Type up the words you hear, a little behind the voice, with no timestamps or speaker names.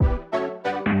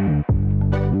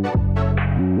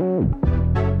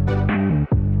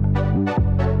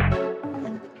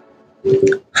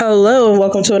Hello and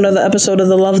welcome to another episode of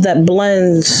The Love That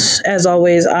Blends. As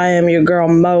always, I am your girl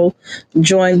Mo,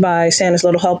 joined by Santa's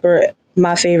little helper,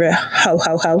 my favorite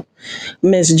ho,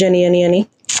 Miss Jenny Annie.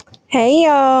 Hey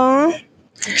y'all.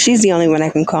 She's the only one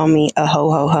that can call me a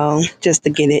ho, just to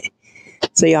get it,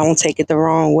 so y'all won't take it the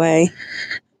wrong way.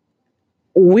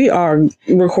 We are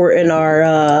recording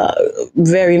our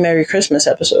very Merry Christmas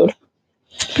episode.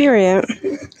 Period.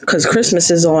 Because Christmas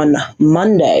is on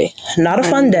Monday. Not a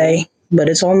fun day, but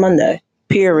it's on Monday.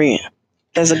 Period.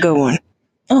 That's a good one.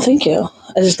 Oh, thank you.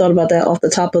 I just thought about that off the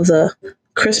top of the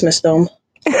Christmas dome.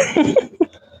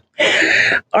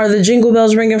 Are the jingle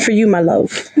bells ringing for you, my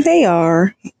love? They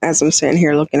are, as I'm sitting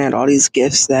here looking at all these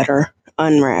gifts that are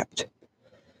unwrapped.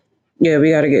 Yeah,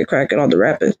 we got to get cracking on the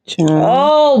wrapping.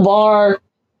 Oh, bar.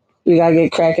 We got to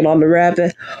get cracking on the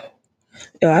wrapping.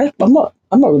 Yeah, I'm a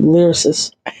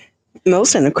lyricist.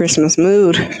 Most in a Christmas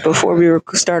mood. Before we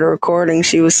started recording,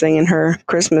 she was singing her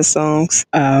Christmas songs.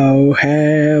 I'll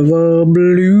have a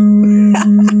blue.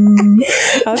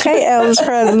 Okay, Elvis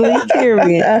Presley,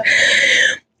 period.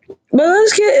 But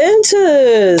let's get into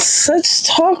this. Let's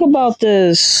talk about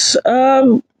this.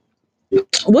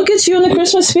 What gets you in the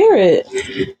Christmas spirit?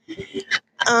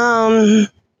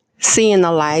 Seeing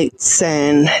the lights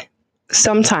and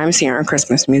sometimes hearing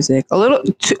Christmas music. A little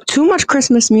too much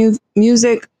Christmas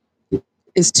music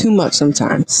is too much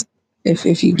sometimes.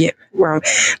 If you get wrong,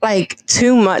 like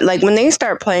too much. Like when they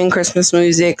start playing Christmas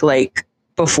music, like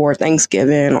before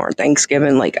Thanksgiving or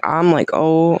Thanksgiving, like I'm like,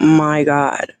 oh my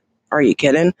God, are you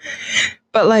kidding?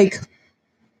 But like,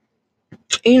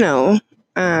 you know,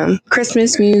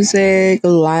 Christmas music,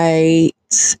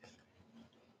 lights.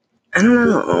 I don't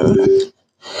know.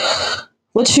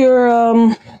 What's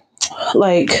your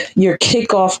like your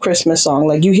kickoff Christmas song?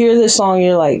 Like you hear this song,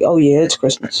 you're like, oh yeah, it's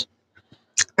Christmas.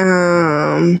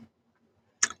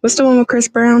 What's the one with Chris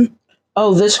Brown?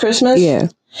 Oh, This Christmas? Yeah.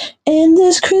 And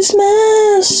This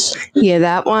Christmas. Yeah,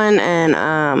 that one and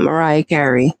Mariah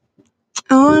Carey.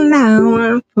 Oh,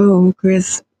 now for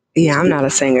Chris. Yeah, I'm not a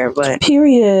singer, but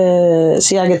period.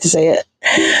 See, I get to say it.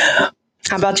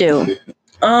 How about you?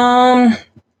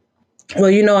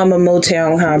 Well, you know I'm a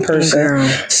Motown kind of person. Girl.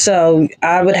 So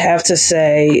I would have to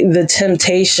say The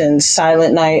Temptations,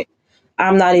 Silent Night.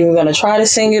 I'm not even going to try to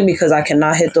sing it because I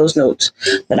cannot hit those notes.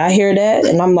 But I hear that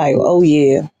and I'm like, oh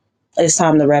yeah, it's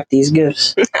time to wrap these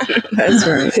gifts. That's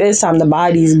right. It's time to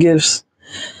buy these gifts.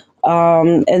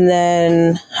 And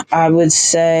then I would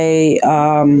say,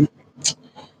 oh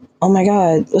my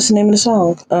God, what's the name of the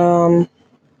song?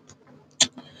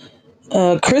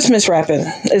 Christmas Rapping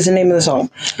is the name of the song.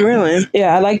 Really?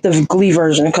 Yeah, I like the Glee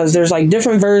version because there's like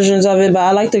different versions of it, but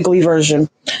I like the Glee version.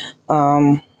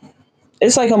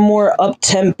 It's like a more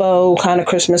up-tempo kind of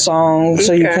Christmas song,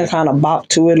 so you can kind of bop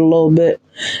to it a little bit.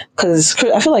 Because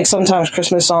I feel like sometimes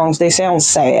Christmas songs, they sound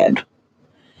sad.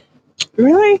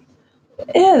 Really?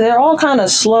 Yeah, they're all kind of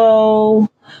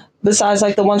slow. Besides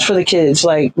like the ones for the kids,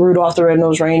 like Rudolph the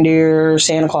Red-Nosed Reindeer,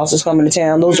 Santa Claus is Coming to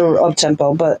Town. Those are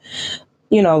up-tempo, but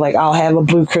you know, like I'll Have a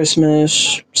Blue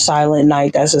Christmas, Silent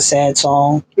Night, that's a sad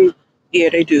song. Yeah,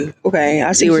 they do. Okay,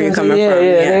 I see where you're coming from. Yeah,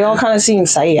 they all kind of seem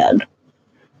sad.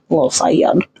 A little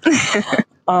sad.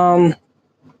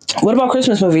 What about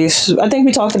Christmas movies? I think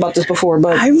we talked about this before,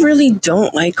 but I really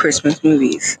don't like Christmas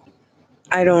movies.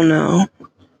 I don't know.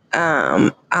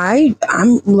 I'm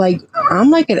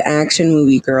like an action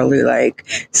movie girly, like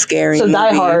scary. So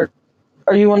Die Hard.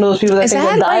 Are you one of those people that think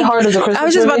that Die Hard is a Christmas movie? I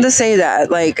was just about to say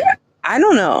that. Like, I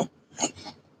don't know.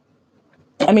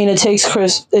 I mean, it takes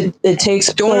place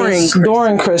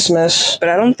during Christmas, but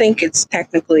I don't think it's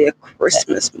technically a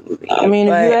Christmas movie. I mean,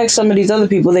 if you ask some of these other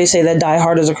people, they say that Die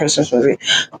Hard is a Christmas movie.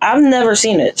 I've never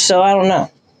seen it, so I don't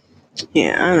know.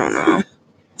 Yeah, I don't know.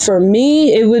 For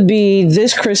me, it would be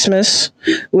This Christmas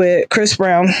with Chris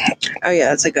Brown. Oh yeah,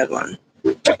 that's a good one.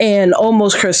 And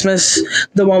Almost Christmas,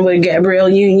 the one with Gabrielle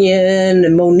Union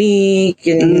and Monique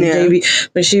and Baby,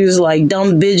 when she was like,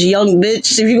 dumb bitch, young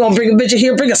bitch. If you're gonna bring a bitch in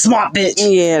here, bring a smart bitch.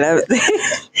 Yeah.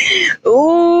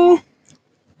 Ooh.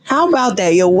 How about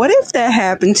that? Yo, what if that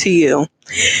happened to you?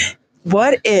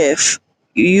 What if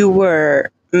you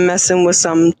were messing with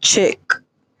some chick,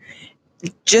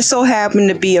 just so happened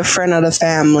to be a friend of the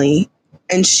family,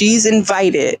 and she's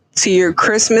invited to your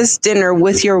Christmas dinner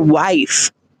with your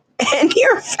wife and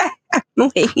your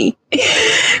family?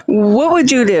 What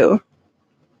would you do?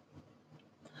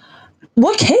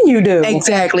 What can you do?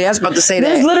 Exactly. I was about to say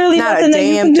There's that. literally nothing that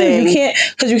you can do. You can't,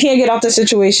 because you can't get out the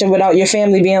situation without your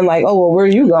family being like, oh, well, where are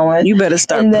you going? You better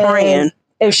start praying.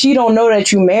 If she don't know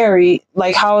that you married,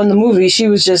 like how in the movie, she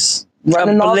was just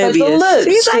running off at the lips.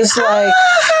 She's like,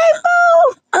 hi,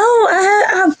 Bo.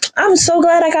 Oh, I'm so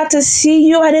glad I got to see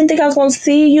you. I didn't think I was going to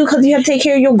see you because you have to take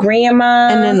care of your grandma.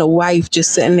 And then the wife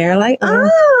just sitting there like,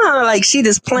 like she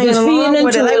just playing Just along feeding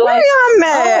with it. into Like, it, where like, y'all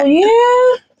at? oh,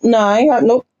 yeah. No, I ain't got,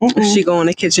 nope. She go in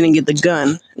the kitchen and get the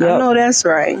gun. Yep. I know that's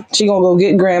right. She gonna go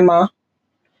get grandma.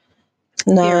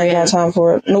 No, I ain't got time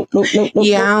for it. Nope.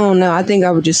 Yeah, I don't know. I think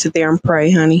I would just sit there and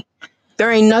pray, honey. There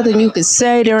ain't nothing you could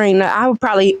say. I would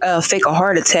probably fake a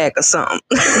heart attack or something.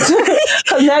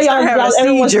 Because now y'all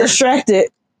everyone's distracted.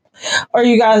 Or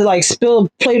you guys like spill a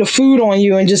plate of food on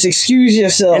you and just excuse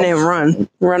yourself. And then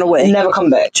run away. And never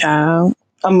come back. Child.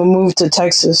 I'm gonna move to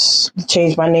Texas,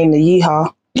 change my name to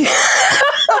Yeehaw.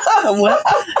 What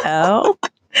the hell?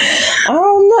 I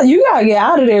don't know. You gotta get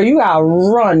out of there. You gotta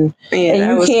run. Yeah,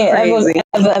 and you can't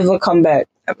ever come back.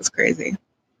 That was crazy.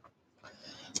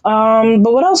 But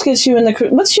what else gets you in the...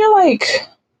 What's your like,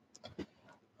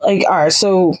 all right,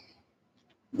 so,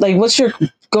 like, what's your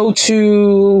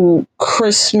go-to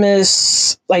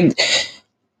Christmas, like,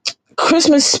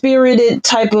 Christmas spirited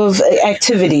type of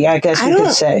activity, I guess you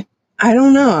could say? I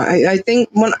don't know. I think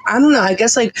I don't know. I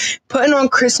guess, like, putting on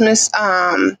Christmas,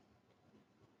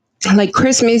 like,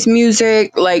 Christmas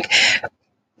music, like,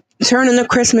 turning the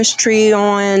Christmas tree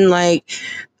on, like,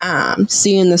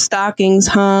 seeing the stockings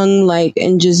hung, like,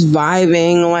 and just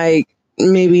vibing, like,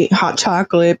 maybe hot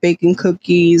chocolate, baking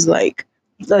cookies, like.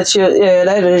 That is your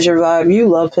vibe. You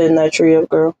love putting that tree up,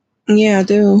 girl. Yeah, I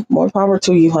do. More power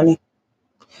to you, honey.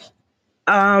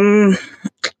 I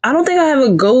don't think I have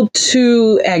a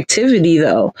go-to activity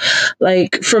though.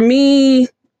 Like for me,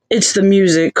 it's the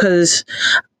music because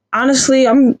honestly,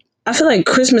 I feel like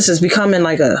Christmas is becoming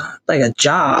like a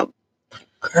job,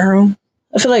 girl.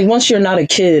 I feel like once you're not a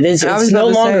kid, it's no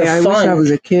longer fun. I wish I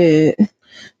was a kid.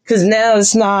 Because now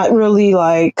it's not really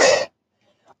like,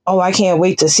 oh, I can't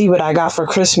wait to see what I got for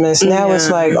Christmas. Now it's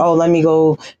like, oh, let me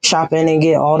go shopping and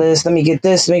get all this. Let me get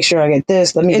this. Make sure I get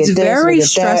this. Let me get this. It's very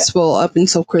stressful up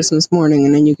until Christmas morning,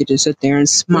 and then you could just sit there and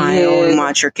smile and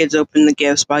watch your kids open the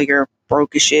gifts while you're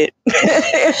broke as shit.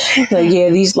 Like, yeah,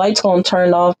 these lights gonna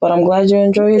turn off, but I'm glad you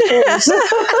enjoy your toys.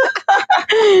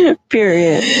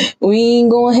 Period. We ain't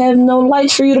gonna have no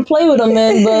lights for you to play with them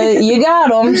in, but you got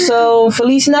them. So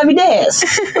Feliz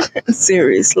Navidades.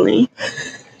 Seriously.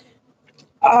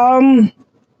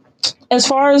 As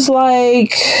far as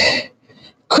like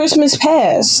Christmas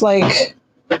past, like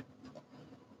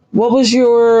what was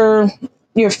your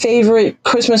favorite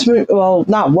Christmas? Well,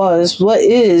 not was. What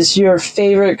is your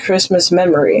favorite Christmas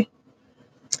memory?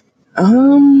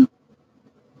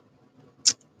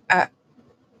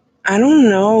 I don't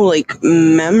know, like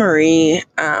memory.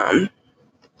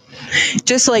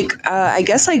 Just like I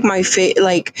guess like my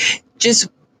like just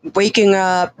waking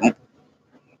up.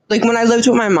 Like when I lived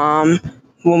with my mom,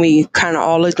 when we kind of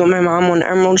all lived with my mom on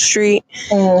Emerald Street,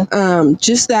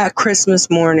 just that Christmas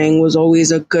morning was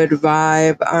always a good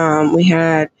vibe. We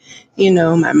had,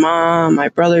 my mom, my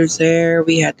brother's there.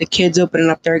 We had the kids opening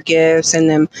up their gifts, and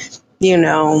then,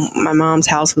 my mom's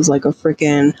house was like a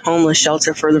freaking homeless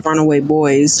shelter for the runaway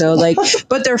boys. So like,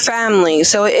 but they're family,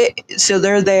 so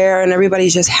they're there, and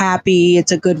everybody's just happy.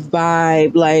 It's a good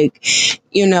vibe, like,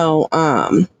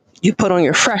 you put on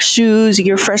your fresh shoes,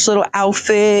 your fresh little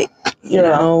outfit,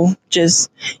 it's just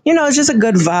a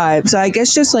good vibe. So I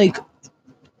guess just like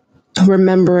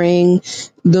remembering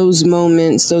those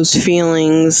moments, those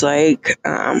feelings, like,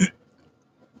 and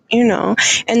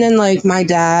then like my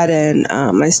dad and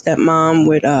my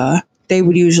stepmom they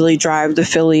would usually drive to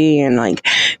Philly and like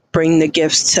bring the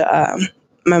gifts to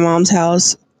my mom's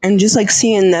house. And just like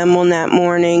seeing them on that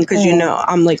morning, because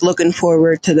I'm like looking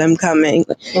forward to them coming.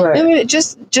 Right. I mean,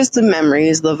 just the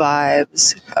memories, the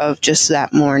vibes of just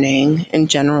that morning in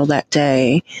general, that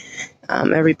day.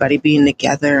 Everybody being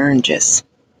together and just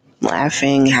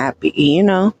laughing, happy.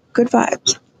 Good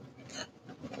vibes.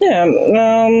 Yeah.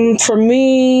 For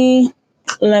me,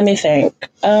 let me think.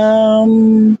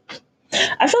 I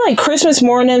feel like Christmas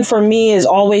morning for me is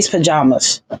always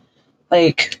pajamas.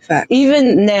 Like,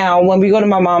 even now, when we go to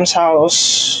my mom's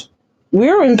house,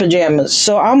 we're in pajamas.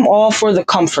 So I'm all for the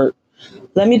comfort.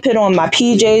 Let me put on my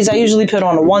PJs. I usually put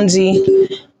on a onesie.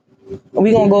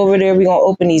 We're going to go over there. We're going to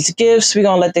open these gifts. We're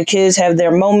going to let the kids have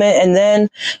their moment. And then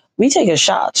we taking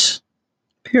shots.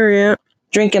 Period.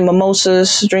 Drinking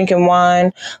mimosas, drinking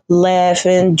wine,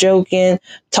 laughing, joking,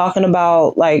 talking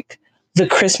about, like, the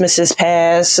Christmases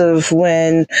past of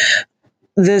when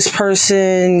this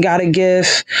person got a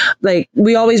gift. Like,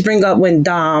 we always bring up when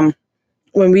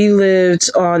we lived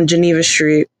on Geneva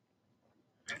Street,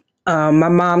 my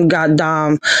mom got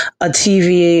Dom a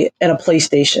TV and a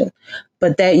PlayStation.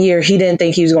 But that year, he didn't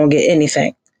think he was going to get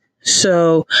anything.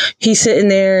 So he's sitting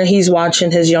there, he's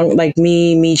watching his young, like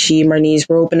me, Michi, Marnice,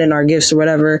 we're opening our gifts or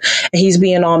whatever. And he's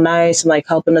being all nice and like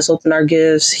helping us open our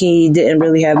gifts. He didn't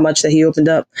really have much that he opened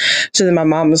up. So then my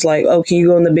mom was like, oh, can you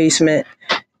go in the basement?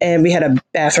 And we had a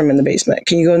bathroom in the basement.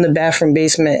 Can you go in the bathroom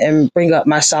basement and bring up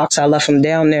my socks? I left them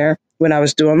down there when I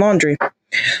was doing laundry.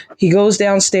 He goes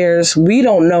downstairs. We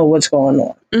don't know what's going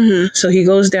on. Mm-hmm. So he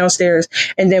goes downstairs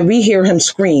and then we hear him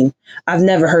scream. I've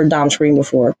never heard Dom scream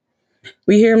before.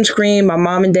 We hear him scream. My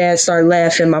mom and dad start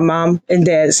laughing. My mom and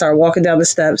dad start walking down the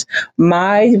steps.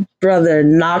 My brother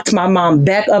knocked my mom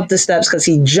back up the steps because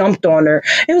he jumped on her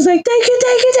and was like, thank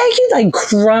you, like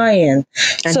crying.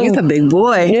 And he's a big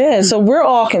boy. Yeah, so we're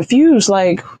all confused.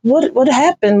 Like, what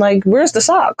happened? Like, where's the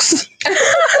socks?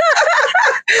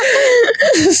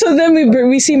 So then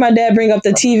we see my dad bring up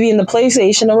the TV and the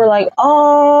PlayStation, and we're like,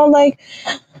 oh, like,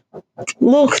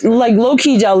 low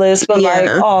key jealous, but like,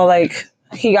 oh, like.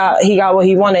 He got what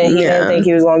he wanted. He didn't think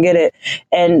he was gonna get it.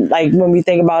 And like when we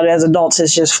think about it as adults,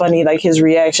 it's just funny, like his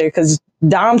reaction, because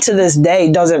Dom to this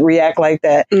day doesn't react like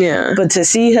that. Yeah. But to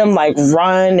see him like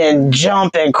run and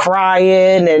jump and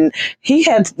crying, and they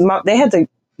had to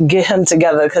get him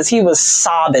together because he was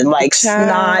sobbing, like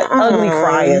snot, ugly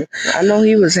crying. I know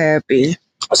he was happy.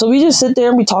 So we just sit there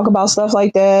and we talk about stuff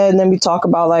like that, and then we talk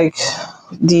about like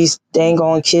these dang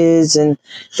on kids and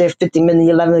their 50 million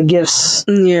 11 gifts.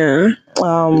 Yeah.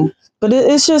 But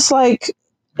it's just like,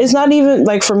 it's not even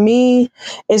like, for me,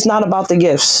 it's not about the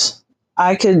gifts.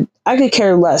 I could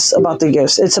care less about the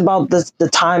gifts. It's about the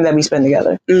time that we spend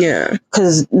together. Yeah.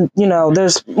 Because, you know,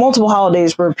 there's multiple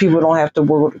holidays where people don't have to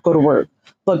go to work.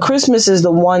 But Christmas is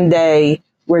the one day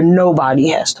where nobody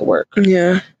has to work.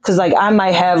 Yeah. Because like I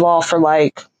might have off for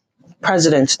like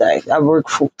President's Day. I work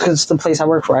for, because the place I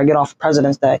work for, I get off for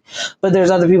President's Day. But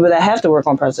there's other people that have to work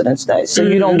on President's Day. So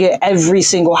you don't get every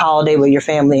single holiday with your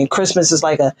family. And Christmas is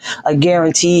like a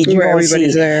guaranteed. You're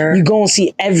going to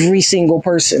see every single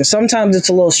person. Sometimes it's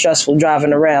a little stressful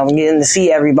driving around and getting to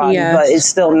see everybody, but it's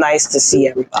still nice to see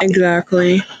everybody.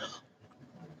 Exactly.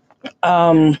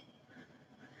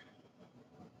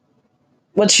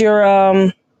 What's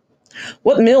your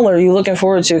what meal are you looking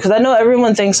forward to? Because I know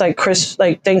everyone thinks like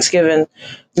Thanksgiving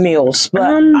meals, but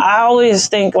I always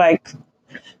think like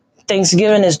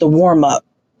Thanksgiving is the warm up.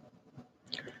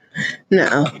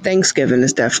 No, Thanksgiving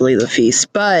is definitely the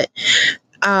feast, but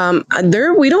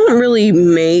we don't really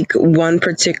make one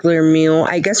particular meal.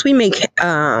 I guess we make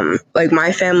like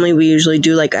my family, we usually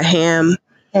do like a ham,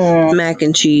 mac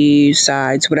and cheese,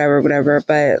 sides, whatever.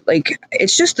 But like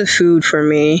it's just the food for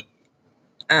me.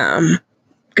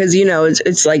 Because, you know,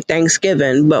 it's like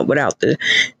Thanksgiving, but without the,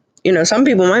 you know, some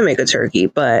people might make a turkey,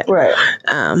 but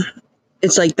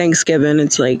it's like Thanksgiving.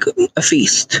 It's like a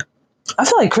feast. I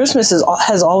feel like Christmas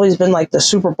has always been like the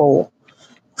Super Bowl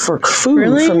for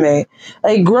food for me.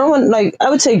 Like I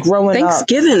would say growing up.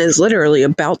 Thanksgiving is literally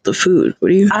about the food. What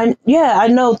do you? I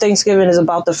know Thanksgiving is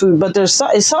about the food, but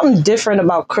it's something different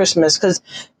about Christmas because,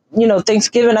 you know,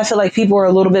 Thanksgiving, I feel like people are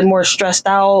a little bit more stressed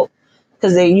out.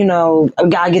 Because they, you know,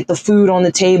 gotta get the food on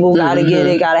the table, gotta get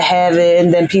it, gotta have it,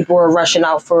 and then people are rushing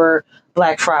out for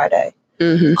Black Friday.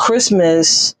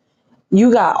 Christmas,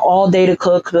 you got all day to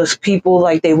cook. Those people,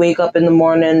 like, they wake up in the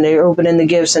morning, they're opening the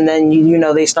gifts, and then, you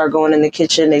know, they start going in the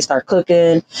kitchen, they start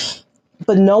cooking.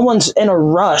 But no one's in a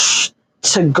rush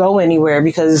to go anywhere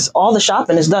because all the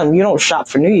shopping is done. You don't shop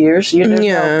for New Year's.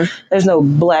 There's no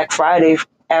Black Friday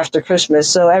after Christmas.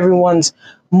 So everyone's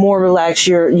more relaxed.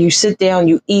 You sit down,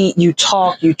 you eat, you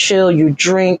talk, you chill, you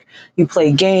drink, you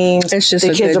play games. It's just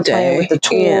the kids are playing with the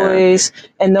toys,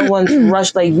 and no one's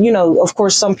rushed. Like, you know, of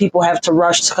course, some people have to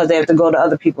rush because they have to go to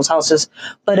other people's houses,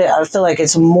 but I feel like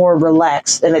it's more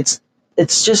relaxed and it's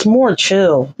just more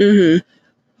chill. And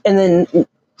then,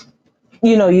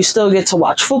 you know, you still get to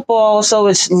watch football, so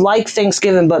it's like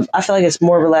Thanksgiving, but I feel like it's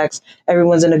more relaxed.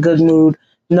 Everyone's in a good mood.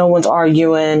 No one's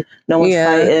arguing. No one's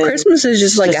fighting. Christmas is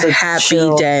just like a happy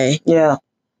day. Yeah.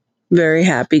 Very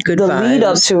happy. Good vibes. The lead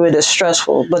up to it is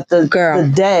stressful, but the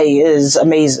day is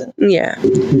amazing. Yeah.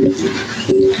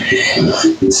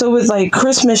 So with like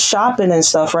Christmas shopping and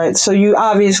stuff, right? So you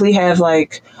obviously have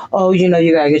like, oh, you know,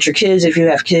 you gotta get your kids if you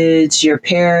have kids, your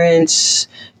parents,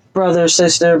 brother,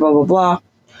 sister, blah, blah, blah.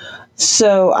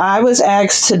 So I was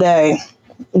asked today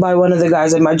by one of the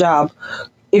guys at my job,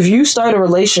 if you start a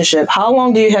relationship, how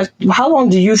long do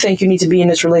you think you need to be in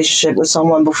this relationship with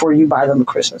someone before you buy them a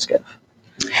Christmas gift?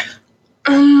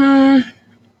 A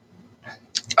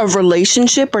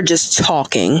relationship or just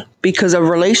talking? Because a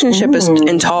relationship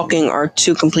and talking are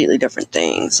two completely different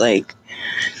things. Like,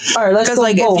 All right, let's go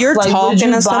like both. if you're like, talking would you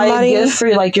to buy somebody, a gift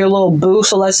for like your little boo?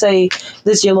 So let's say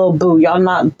this is your little boo. Y'all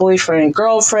not boyfriend and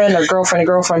girlfriend, or girlfriend and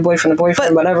girlfriend, boyfriend and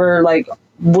boyfriend, whatever. Like,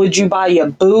 would you buy your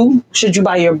boo? Should you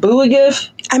buy your boo a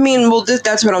gift? I mean, well,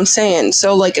 that's what I'm saying.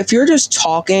 So, like, if you're just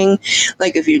talking,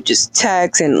 like, if you just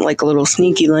text and, like, a little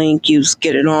sneaky link, you just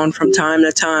get it on from time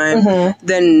to time,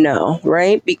 then no,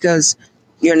 right? Because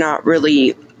you're not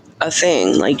really a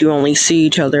thing. Like, you only see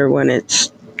each other when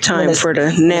it's time for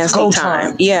the nasty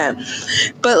time. Yeah.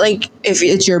 But, like, if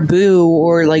it's your boo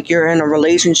or, like, you're in a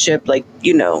relationship, like,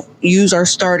 you know, yous are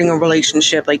starting a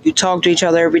relationship, like, you talk to each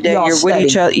other every day, you're with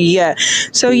each other. Yeah.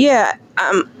 So, yeah.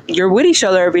 You're with each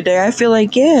other every day. I feel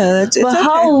like, yeah, it's but okay.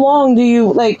 how long do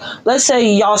you, like, let's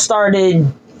say y'all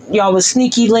was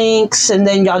sneaky links, and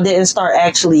then y'all didn't start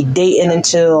actually dating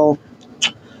until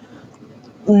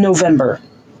November.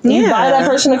 You buy that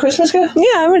person a Christmas gift? Yeah,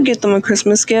 I would get them a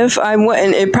Christmas gift. I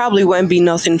wouldn't. It probably wouldn't be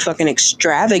nothing fucking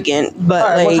extravagant, but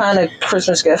right, like, what kind of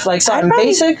Christmas gift? Like something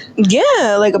basic?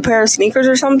 Yeah, like a pair of sneakers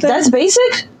or something. That's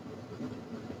basic?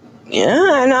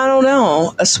 Yeah, and I don't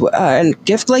know. A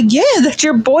gift like, yeah, that's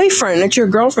your boyfriend, that's your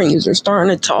girlfriend. You're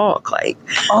starting to talk. Like,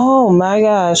 oh my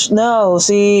gosh. No,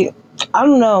 see, I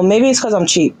don't know. Maybe it's because I'm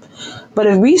cheap. But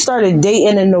if we started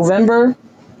dating in November,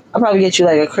 I'll probably get you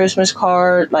like a Christmas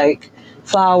card, like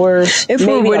flowers. If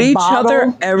maybe we're with each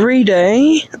other every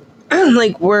day,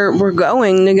 like we're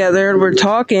going together, we're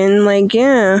talking, like,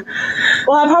 yeah.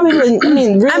 Well, I probably wouldn't. I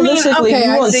mean, realistically,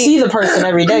 you won't see the person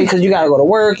every day because you gotta go to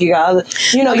work. You got,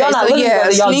 y'all not living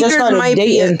together. Y'all just started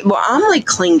dating. Well, I'm like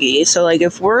clingy, so like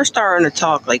if we're starting to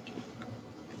talk, like,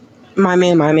 my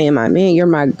man, you're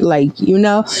my, like, you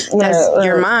know, that's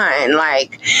you're mine,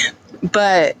 like.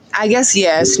 But I guess,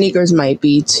 yeah, sneakers might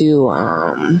be too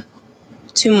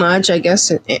much, I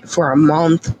guess, for a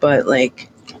month, but like,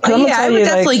 I would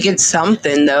definitely get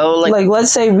something though. Like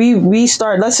let's say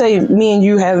let's say me and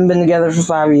you haven't been together for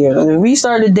 5 years. If we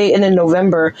started dating in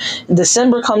November,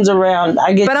 December comes around,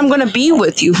 but I'm gonna be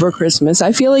with you for Christmas.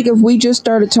 I feel like if we just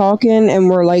started talking and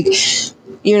we're like,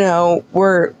 you know,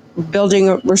 we're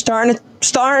starting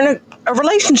a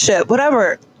relationship,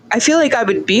 whatever, I feel like I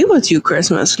would be with you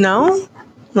Christmas, no?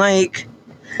 Like,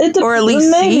 or at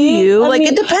least see you. Like,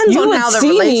 it depends on how the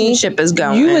relationship is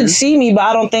going. You would see me, but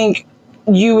I don't think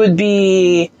you would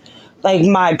be like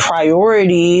my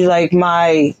priority, like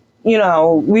my, you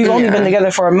know, we've only been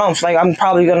together for a month. Like, I'm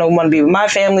probably going to want to be with my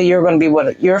family. You're going to be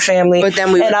with your family. But then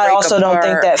and I also don't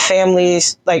think that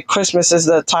families, like, Christmas is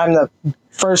the time to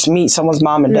first meet someone's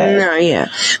mom and dad. No, yeah.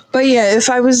 But yeah, if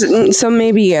I was, so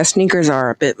maybe, yeah, sneakers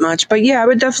are a bit much. But yeah, I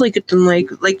would definitely get them,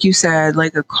 like you said,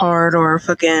 like a card or a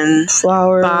fucking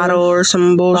flower bottle or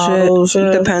some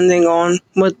bullshit, depending on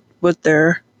what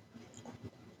their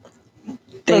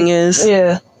thing is.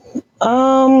 Yeah.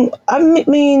 I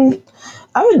mean,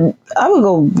 I would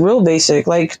go real basic,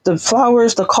 like the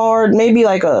flowers, the card, maybe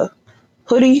like a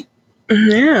hoodie.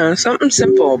 Yeah, something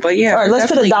simple. But yeah, all right,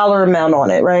 let's put a dollar amount on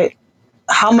it, right?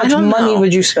 How much money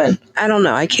would you spend? I don't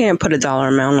know. I can't put a dollar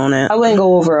amount on it. I wouldn't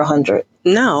go over 100.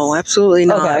 No, absolutely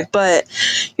not. Okay. But,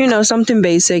 you know, something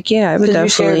basic, yeah, I would definitely. You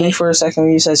scared me for a second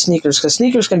when you said sneakers, because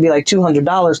sneakers can be like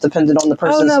 $200 depending on the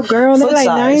person's foot size. Oh, no, girl, they're like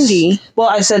 90. Well,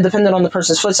 I said depending on the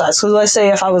person's foot size. Because let's say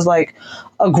if I was like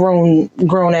a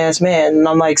grown-ass man, and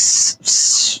I'm like,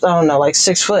 I don't know, like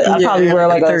 6 foot, I'd probably wear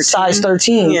like 13. A size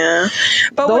 13. Yeah.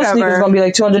 But those sneakers going to be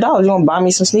like $200. You want to buy me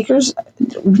some sneakers?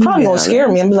 You're probably going to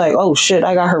scare me. I'm like, oh, shit,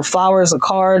 I got her flowers, a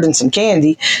card, and some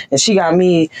candy, and she got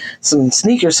me some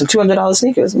sneakers, some $200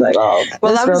 sneakers. I'm like, oh.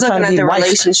 Well, I was looking at the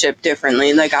relationship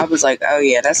differently. Like, I was like, oh,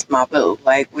 yeah, that's my boo.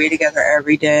 Like, we're together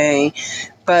every day.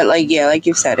 But, like, yeah, like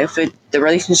you said, if the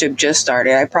relationship just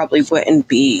started, I probably wouldn't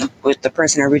be with the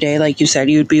person every day. Like you said,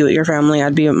 you'd be with your family,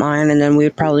 I'd be with mine, and then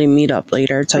we'd probably meet up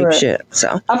later type shit.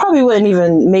 So I probably wouldn't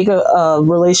even make a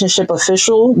relationship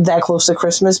official that close to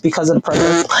Christmas because of the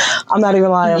presents. I'm not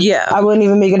even lying. Yeah. I wouldn't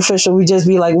even make it official. We'd just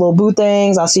be like little boo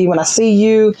things. I'll see you when I see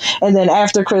you. And then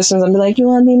after Christmas, I'll be like, you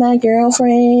want to be my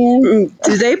girlfriend?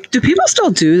 Do people still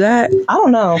do that? I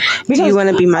don't know. Because, do you want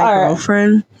to be my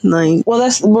girlfriend? Like, well,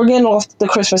 we're getting off the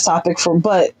Christmas topic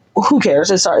but who cares?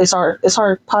 It's our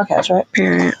podcast, right?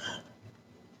 Period.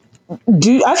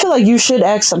 I feel like you should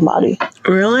ask somebody.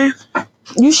 Really?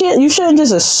 You shouldn't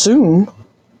just assume.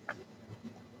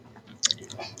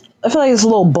 I feel like it's a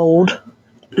little bold.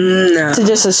 No. To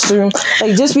just assume,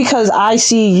 like, just because I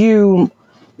see you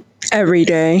every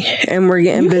day and we're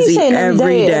getting busy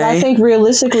every day. And I think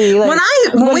realistically, like,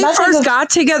 when we first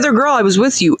got together, girl, I was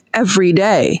with you every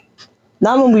day.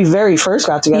 Not when we very first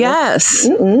got together. Yes.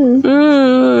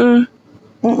 Mm-mm.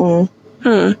 Mm-mm.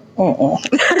 Mm-mm.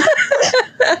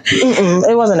 Mm-mm.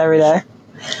 It wasn't every day.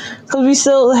 because we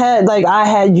still had, like, I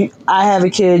have a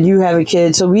kid, you have a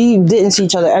kid, so we didn't see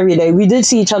each other every day. We did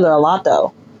see each other a lot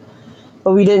though,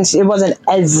 but it wasn't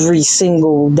every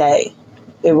single day.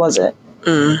 It wasn't.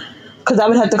 Because I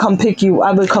would have to come pick you.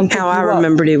 I would come pick you up. How I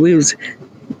remembered it,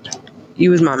 you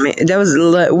was my man. That was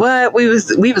what we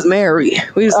was married.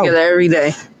 We was together every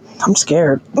day. I'm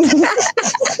scared.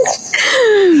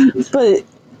 But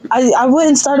I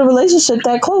wouldn't start a relationship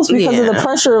that close because of the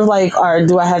pressure of, like, all right,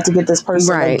 do I have to get this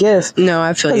person a gift? No,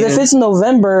 I feel you. Because if it's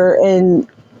November and,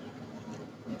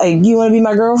 like, you want to be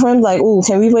my girlfriend? Like, ooh,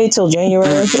 can we wait till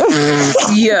January?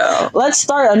 Yeah. Let's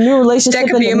start a new relationship. That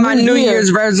could be my New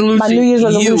Year's resolution. My New Year's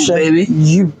resolution. You, baby.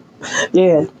 You.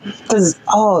 Yeah. Because,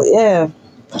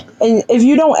 and if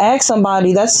you don't ask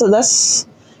somebody, that's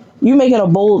you making a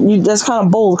bold. That's kind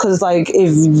of bold because, like,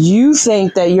 if you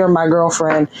think that you're my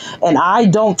girlfriend and I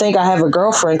don't think I have a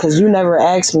girlfriend because you never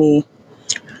asked me,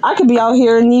 I could be out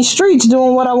here in these streets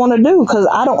doing what I want to do because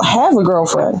I don't have a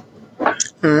girlfriend.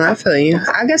 I feel you.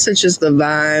 I guess it's just the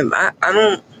vibe. I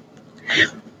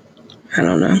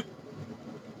don't know.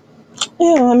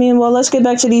 Yeah, I mean, well, let's get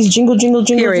back to these jingle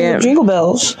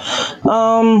bells.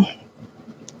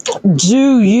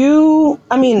 Do you,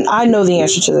 I mean, I know the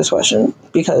answer to this question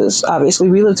because obviously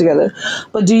we live together,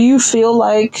 but do you feel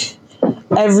like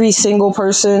every single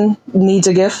person needs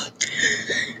a gift?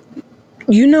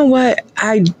 You know what?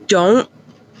 I don't.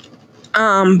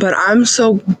 But I'm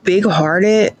so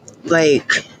big-hearted.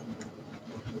 Like,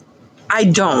 I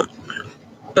don't.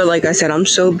 But like I said, I'm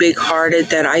so big-hearted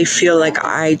that I feel like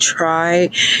I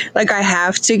try, like I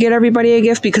have to get everybody a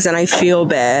gift because then I feel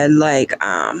bad. Like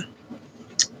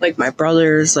my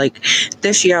brothers, like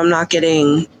this year I'm not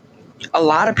getting a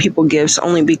lot of people gifts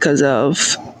only because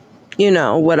of,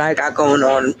 what I got going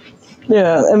on.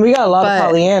 Yeah, and we got a lot of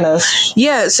Pollyannas.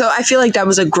 Yeah, so I feel like that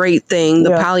was a great thing,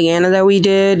 the Pollyanna that we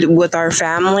did with our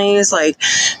families. Like,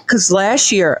 because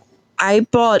last year I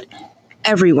bought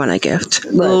everyone a gift.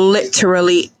 Right.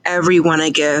 Literally everyone a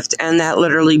gift. And that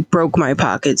literally broke my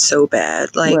pocket so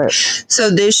bad. Like, so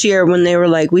this year when they were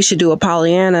like, we should do a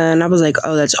Pollyanna, and I was like,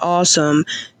 oh, that's awesome.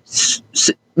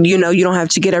 So, you don't have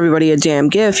to get everybody a damn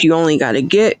gift. You only got to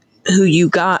get who you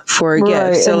got for a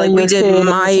gift. So like we did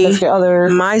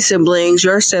my siblings,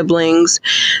 your siblings,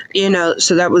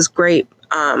 so that was great.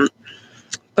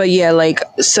 But yeah, like,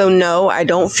 so no, I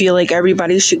don't feel like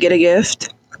everybody should get a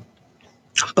gift,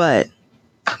 but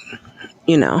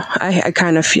I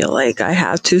kind of feel like I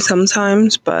have to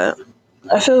sometimes. But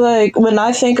I feel like when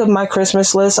I think of my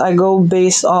Christmas list, I go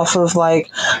based off of, like,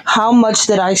 how much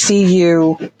did I see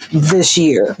you this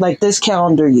year, like this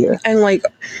calendar year. And like,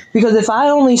 because if I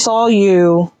only saw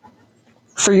you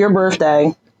for your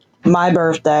birthday, my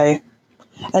birthday,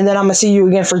 and then I'm going to see you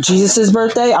again for Jesus'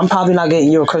 birthday, I'm probably not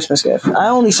getting you a Christmas gift. I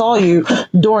only saw you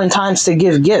during times to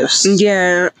give gifts.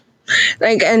 Yeah.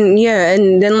 Like, and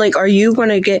then, like, are you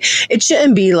gonna get, it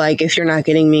shouldn't be like, if you're not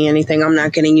getting me anything, I'm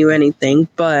not getting you anything,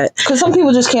 but because some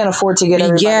people just can't afford to get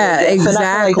everybody a gift. Exactly. And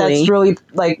I feel like that's really,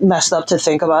 like, messed up to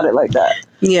think about it like that.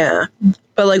 Yeah,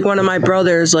 but like one of my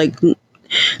brothers, like,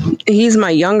 he's my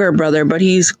younger brother, but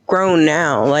he's grown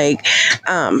now, like,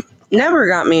 never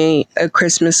got me a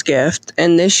Christmas gift,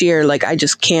 and this year, like, I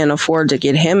just can't afford to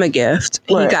get him a gift.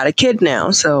 Right. He got a kid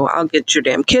now, so I'll get your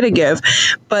damn kid a gift.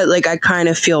 But like, I kind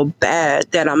of feel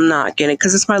bad that I'm not getting,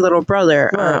 because it's my little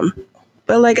brother. Right.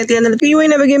 But like, at the end of the day, you ain't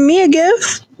never give me a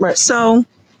gift, right? So,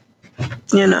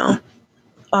 I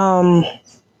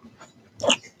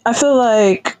feel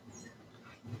like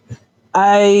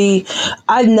I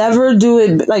never do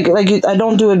it like I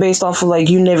don't do it based off of, like,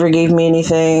 you never gave me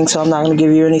anything, so I'm not going to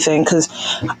give you anything. Because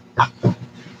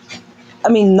I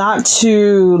mean, not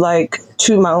to, like,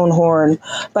 toot my own horn,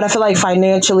 but I feel like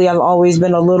financially I've always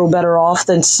been a little better off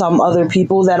than some other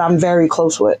people that I'm very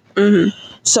close with. Mm-hmm.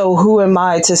 So who am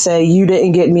I to say you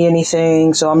didn't get me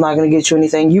anything, so I'm not going to get you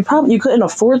anything? You couldn't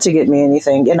afford to get me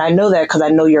anything, and I know that because I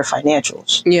know your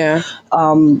financials. Yeah.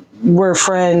 We're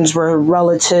friends, we're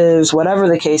relatives, whatever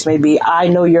the case may be. I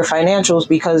know your financials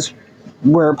because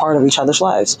we're a part of each other's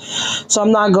lives. So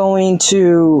I'm not going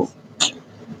to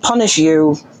punish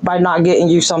you by not getting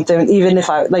you something, even if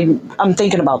I'm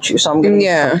thinking about you, so I'm getting you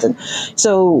something.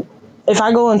 So if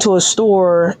I go into a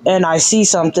store and I see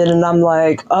something and I'm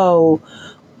like, oh,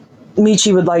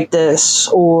 Michi would like this,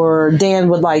 or Dan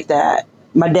would like that,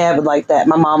 my dad would like that,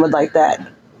 my mom would like that,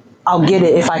 I'll get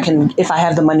it if I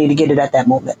have the money to get it at that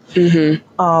moment.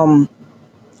 Mm-hmm.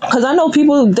 Because I know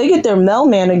people, they get their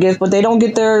mailman a gift, but they don't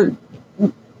get their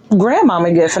grandmom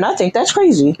a gift, and I think that's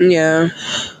crazy. Yeah.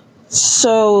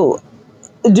 So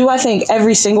Do I think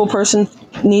every single person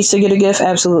needs to get a gift?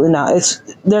 Absolutely not.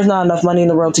 There's not enough money in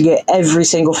the world to get every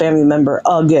single family member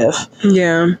a gift.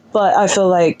 Yeah. But I feel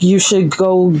like you should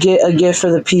go get a gift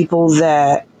for the people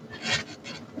that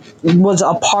was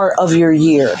a part of your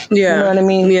year. Yeah. You know what I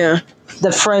mean? Yeah.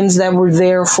 The friends that were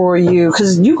there for you,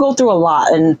 because you go through a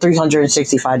lot in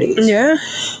 365 days. Yeah.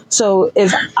 So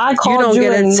if I called you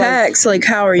don't get a text like,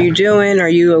 how are you doing? Are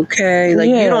you okay? Like,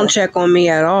 you don't check on me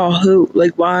at all.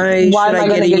 Why am I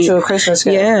going to get you a Christmas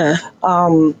gift? Yeah.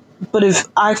 But if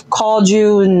I called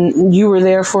you and you were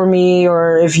there for me,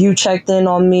 or if you checked in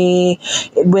on me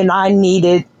when I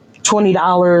needed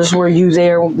 $20, were you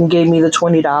there and gave me the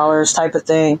 $20 type of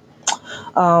thing?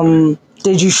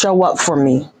 Did you show up for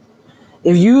me?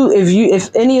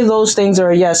 If any of those things are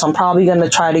a yes, I'm probably going to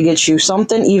try to get you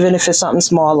something, even if it's something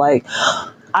small. Like,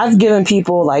 I've given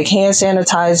people like hand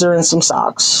sanitizer and some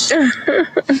socks.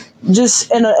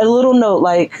 Just in a little note,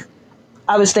 like,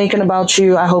 I was thinking about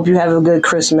you. I hope you have a good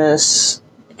Christmas.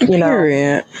 You know.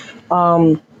 Period.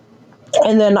 And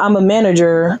then I'm a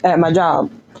manager at my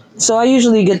job, so I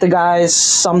usually get the guys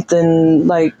something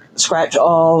like scratch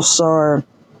offs or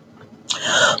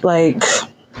like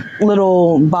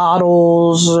little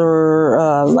bottles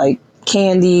or like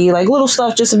candy, like little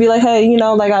stuff, just to be like, hey, you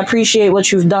know, like, I appreciate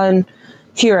what you've done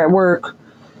here at work.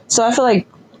 So I feel like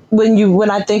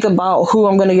when I think about who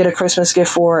I'm going to get a Christmas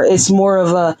gift for, it's more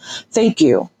of a thank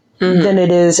you than it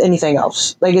is anything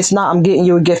else. Like, it's not, I'm getting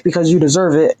you a gift because you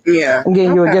deserve it. Yeah. I'm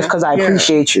getting you a gift because I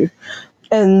appreciate you.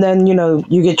 And then, you know,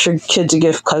 you get your kids a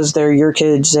gift because they're your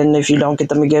kids. And if you don't get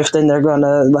them a gift, then they're going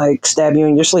to, like, stab you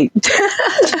in your sleep.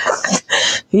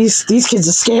 These kids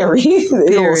are scary.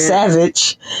 They're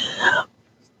savage.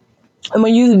 And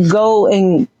when you go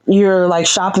and you're, like,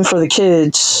 shopping for the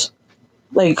kids,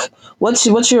 like, what's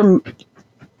your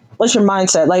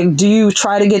mindset? Like, do you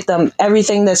try to get them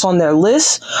everything that's on their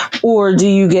list, or do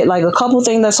you get like a couple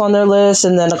things that's on their list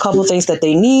and then a couple things that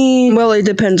they need? Well, it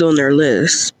depends on their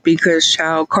list, because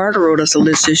Child Carter wrote us a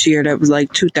list this year that was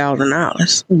like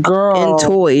 $2,000, girl, in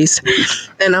toys,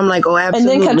 and I'm like, oh,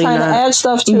 absolutely. And then kept trying to add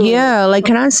stuff too. Yeah, like,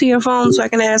 can I see your phone so I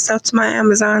can add stuff to my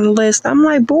Amazon list? I'm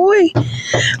like, boy,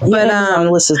 but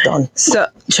Amazon list is done. So,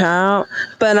 child,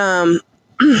 but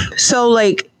so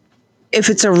like, if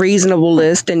it's a reasonable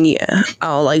list, then yeah,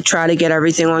 I'll like try to get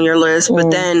everything on your list. But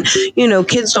then, you know,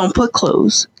 kids don't put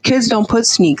clothes. Kids don't put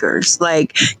sneakers.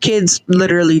 Like, kids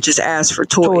literally just ask for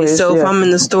toys. So if I'm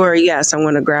in the store, yes, I'm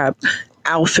going to grab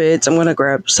outfits. I'm going to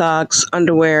grab socks,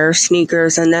 underwear,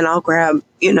 sneakers, and then I'll grab,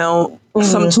 you know,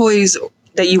 some toys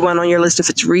that you want on your list if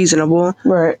it's reasonable.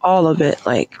 Right. All of it.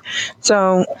 Like,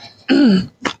 so.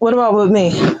 What about with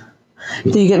me?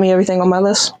 Do you get me everything on my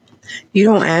list? You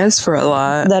don't ask for a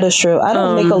lot. That is true. I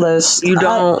don't make a list. You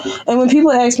don't. And when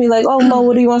people ask me like, oh, Mo,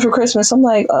 what do you want for Christmas? I'm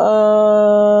like,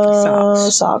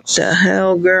 socks. The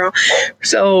hell, girl.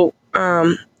 So,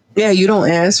 yeah, you don't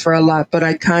ask for a lot, but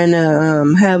I kind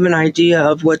of have an idea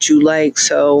of what you like.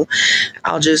 So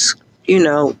I'll just, you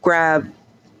know, grab,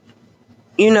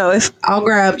 you know, if I'll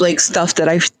grab like stuff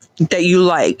that you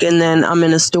like, and then I'm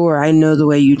in a store, I know the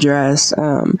way you dress.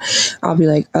 I'll be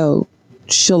like, oh,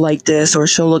 she'll like this, or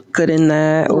she'll look good in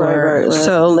that, or right.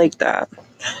 So like that.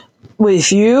 With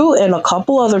you and a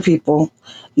couple other people,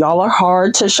 y'all are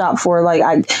hard to shop for. Like,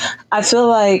 I feel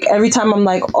like every time I'm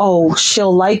like, oh,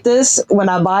 she'll like this, when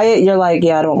I buy it, you're like,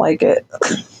 yeah, I don't like it.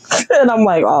 And I'm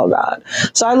like, oh God.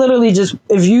 So I literally just,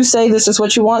 if you say this is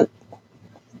what you want,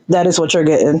 that is what you're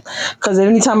getting. Because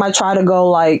anytime I try to go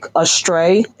like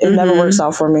astray, it never works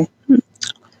out for me.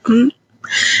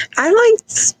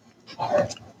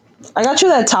 I got you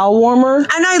that towel warmer. And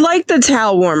I like the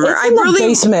towel warmer. It's in the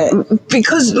basement.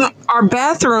 Because our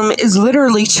bathroom is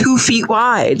literally 2 feet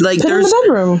wide. Like, put it in the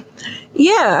bedroom.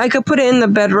 Yeah, I could put it in the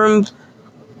bedroom,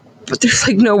 but there's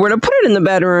like nowhere to put it in the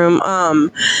bedroom.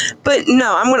 But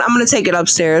no, I'm gonna take it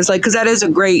upstairs, like, because that is a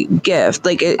great gift.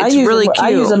 Like, it's really cute. I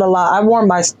use it a lot. I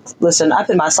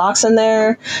put my socks in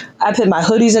there. I put my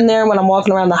hoodies in there when I'm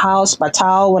walking around the house. My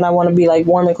towel when I want to be like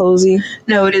warm and cozy.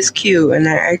 No, it is cute, and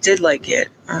I did like it.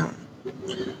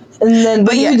 And then,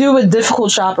 but you do with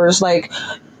difficult shoppers. Like,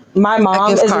 my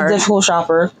mom is a difficult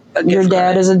shopper. Your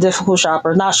dad is a difficult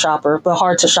shopper. Not shopper, but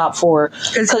hard to shop for.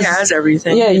 Because he has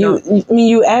everything. Yeah,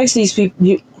 you ask these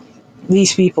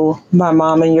people, my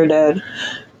mom and your dad,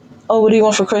 oh, what do you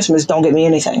want for Christmas? Don't get me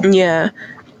anything. Yeah.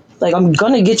 Like, I'm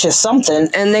going to get you something.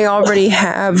 And they already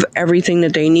have everything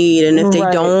that they need. And if they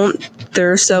don't,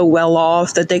 they're so well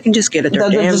off that they can just get it their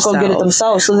damn self. They'll just go get it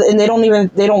themselves. So, and they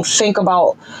don't think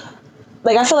about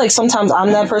like, I feel like sometimes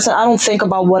I'm that person. I don't think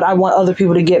about what I want other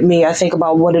people to get me. I think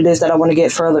about what it is that I want to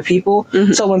get for other people.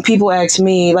 Mm-hmm. So when people ask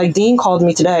me, like Dean called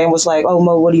me today and was like, "Oh,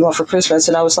 Mo, what do you want for Christmas?"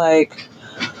 And I was like,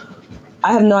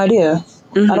 I have no idea.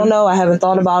 Mm-hmm. I don't know. I haven't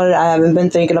thought about it. I haven't been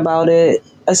thinking about it.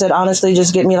 I said, honestly,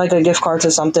 just get me like a gift card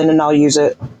to something and I'll use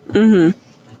it. Mm-hmm.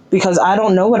 Because I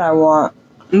don't know what I want.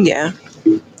 Yeah.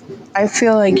 I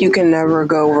feel like you can never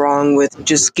go wrong with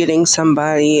just getting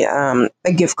somebody a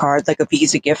gift card, like a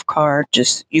Visa gift card.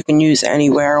 Just you can use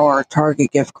anywhere, or a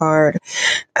Target gift card.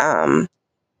 Because,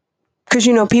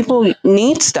 you know, people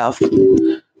need stuff,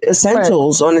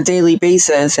 essentials on a daily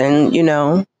basis. And, you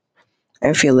know,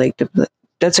 I feel like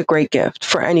that's a great gift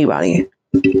for anybody.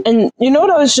 And you know what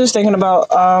I was just thinking about?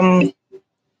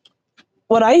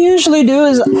 What I usually do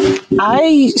is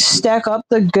I stack up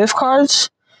the gift cards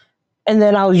and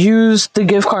then I'll use the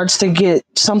gift cards to get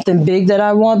something big that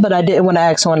I want, but I didn't want to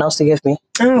ask someone else to give me.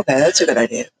 Oh, okay, that's a good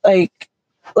idea. Like,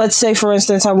 let's say, for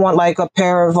instance, I want like a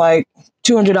pair of like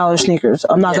 $200 sneakers.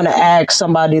 I'm not going to ask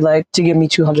somebody like to give me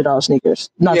 $200 sneakers.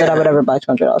 Not that I would ever buy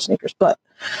 $200 sneakers, but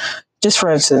just for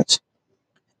instance,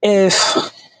 if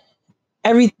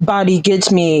everybody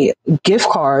gets me gift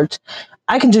cards,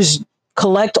 I can just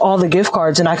collect all the gift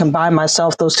cards and I can buy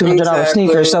myself those $200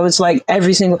 sneakers. So it's like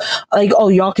every single, like, oh,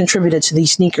 y'all contributed to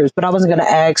these sneakers, but I wasn't going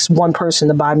to ask one person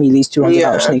to buy me these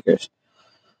 $200 sneakers.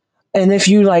 And if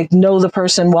you like know the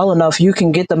person well enough, you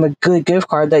can get them a good gift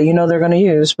card that you know they're going to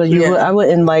use. But I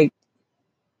wouldn't like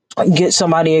get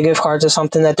somebody a gift card to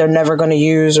something that they're never going to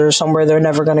use or somewhere they're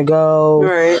never going to go.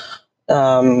 Right.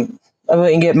 I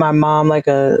wouldn't get my mom like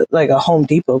a Home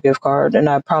Depot gift card, and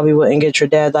I probably wouldn't get your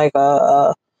dad like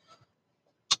a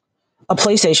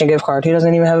PlayStation gift card. He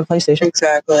doesn't even have a PlayStation.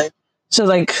 Exactly. So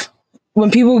like when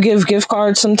people give gift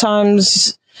cards,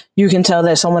 sometimes you can tell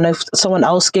that someone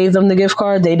else gave them the gift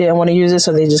card. They didn't want to use it,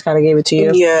 so they just kind of gave it to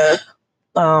you. Yeah.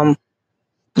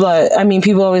 But I mean,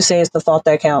 people always say it's the thought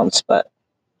that counts, but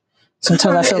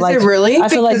sometimes I feel like really? I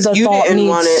feel like the you thought didn't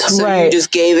want it, so you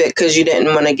just gave it because you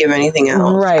didn't want to give anything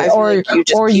else, right?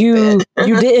 Or you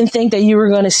didn't think that you were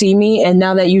going to see me, and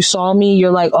now that you saw me,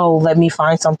 you're like, oh, let me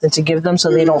find something to give them,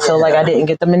 so they don't feel like I didn't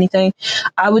get them anything.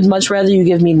 I would much rather you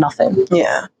give me nothing.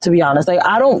 Yeah, to be honest, like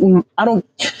I don't.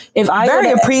 If I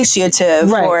very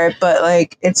appreciative for it, but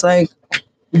like it's like.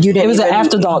 You didn't. It was an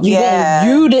afterthought.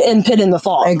 You didn't put in the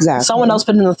thought. Exactly. Someone else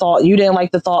put in the thought. You didn't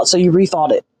like the thought, so you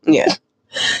rethought it. Yeah.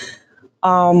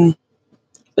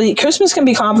 But Christmas can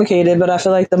be complicated, but I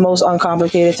feel like the most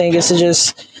uncomplicated thing is to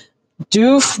just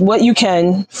do what you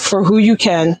can for who you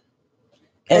can,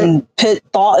 and put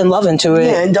thought and love into it.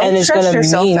 Yeah, and don't it's stress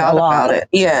yourself out about it.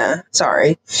 Yeah,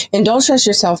 sorry. And don't stress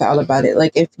yourself out about it.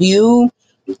 Like if you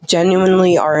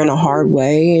genuinely are in a hard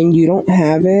way and you don't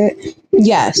have it,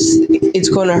 yes, it's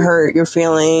going to hurt your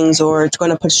feelings or it's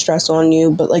going to put stress on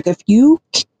you. But like if you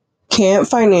can't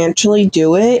financially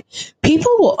do it,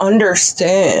 people will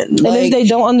understand. And if they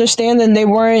don't understand, then they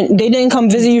didn't come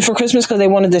visit you for Christmas because they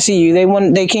wanted to see you.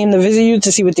 They came to visit you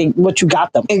to see what you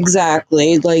got them.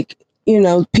 Exactly. Like, you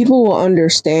know, people will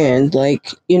understand,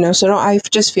 like, you know, so I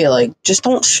just feel like just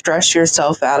don't stress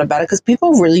yourself out about it because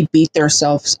people really beat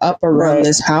themselves up around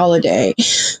this holiday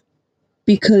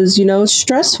because, you know, it's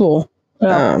stressful.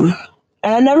 And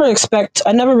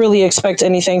I never really expect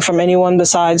anything from anyone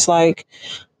besides like,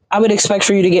 I would expect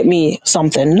for you to get me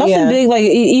something. Nothing big. Like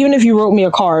even if you wrote me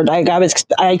a card, I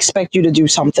expect you to do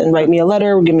something. Write me a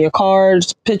letter, give me a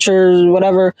card, pictures,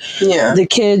 whatever. Yeah. The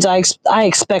kids, I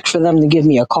expect for them to give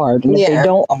me a card, and if they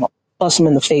don't, I'm gonna bust them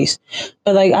in the face.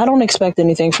 But like, I don't expect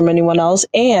anything from anyone else,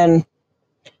 and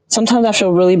sometimes I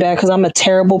feel really bad because I'm a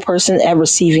terrible person at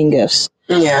receiving gifts.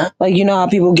 Yeah. Like, you know how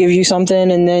people give you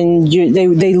something and then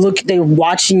they're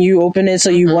watching you open it, so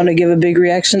you want to give a big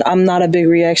reaction. I'm not a big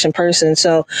reaction person.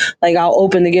 So like I'll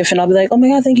open the gift and I'll be like, oh my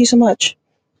God, thank you so much.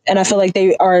 And I feel like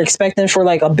they are expecting for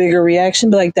like a bigger reaction,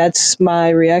 but like that's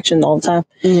my reaction all the time.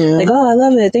 Yeah. Like, oh, I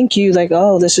love it. Thank you. Like,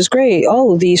 oh, this is great.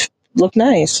 Oh, these look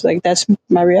nice. Like that's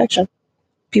my reaction.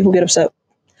 People get upset.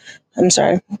 I'm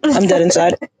sorry. I'm dead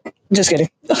inside. Just kidding.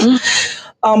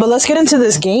 But let's get into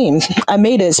this game. I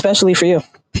made it especially for you.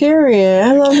 Period.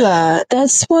 I love that.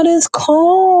 That's what it's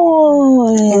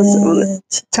called.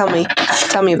 Tell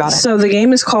me about it. So the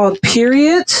game is called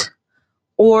Period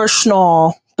or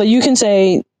Shnaw, but you can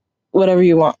say whatever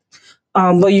you want.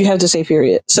 But you have to say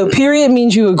period. So period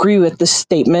means you agree with the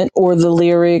statement or the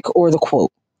lyric or the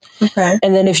quote. Okay.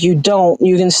 And then if you don't,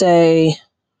 you can say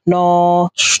no,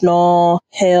 schnaw,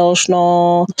 hell,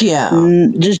 schnaw. Yeah.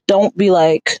 Just don't be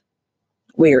like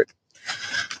weird.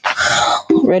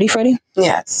 Ready, Freddie?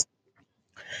 Yes.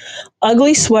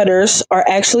 Ugly sweaters are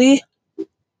actually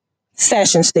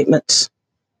fashion statements.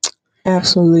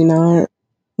 Absolutely not.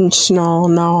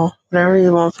 Shnaw, no. Whatever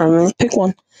you want from me. Pick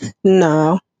one.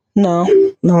 No.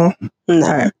 No. No. All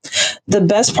right. The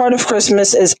best part of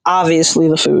Christmas is obviously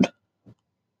the food.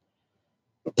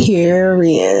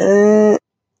 Period.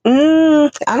 I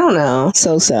don't know.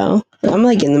 So. I'm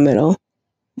like in the middle.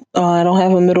 I don't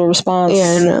have a middle response.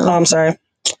 Yeah, I know. Oh, I'm sorry.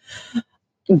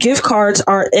 Gift cards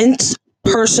are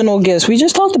impersonal gifts. We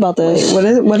just talked about this.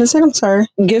 Wait, what is it? I'm sorry.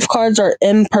 Gift cards are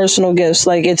impersonal gifts.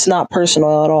 Like, it's not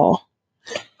personal at all.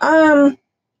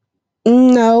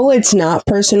 No, it's not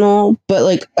personal, but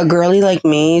like a girly like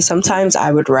me, sometimes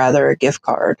I would rather a gift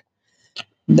card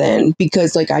than,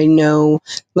 because like I know,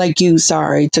 like you,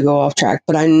 sorry to go off track,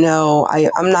 but I know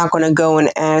I'm not going to go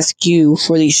and ask you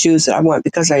for these shoes that I want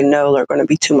because I know they're going to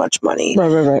be too much money.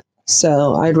 Right.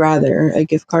 So I'd rather a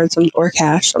gift card or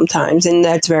cash sometimes, and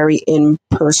that's very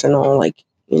impersonal, like,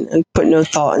 you know, put no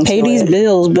thought into Pay these it.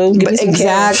 bills, boo. Give me some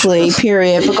Exactly, cash.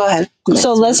 period. But go ahead.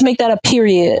 So let's make that a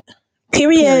period.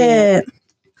 Period.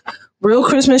 Real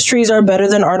Christmas trees are better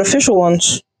than artificial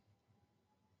ones.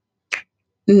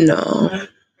 No.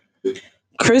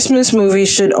 Christmas movies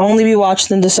should only be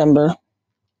watched in December.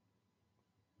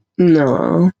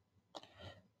 No.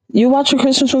 You watch a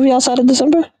Christmas movie outside of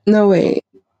December? No, wait.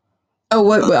 Oh,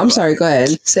 what? I'm sorry. Go ahead.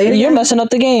 Say it again. You're messing up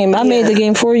the game. I made the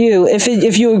game for you.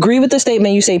 If you agree with the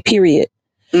statement, you say period.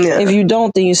 Yeah. If you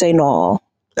don't, then you say no.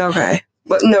 Okay.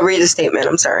 But no, read the statement.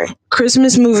 I'm sorry.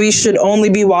 Christmas movies should only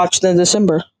be watched in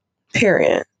December.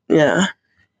 Period. Yeah.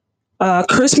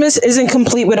 Christmas isn't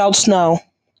complete without snow.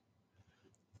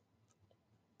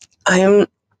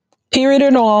 Period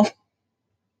or no?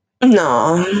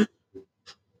 No.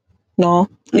 No.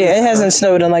 Yeah, it hasn't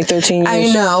snowed in like 13 years.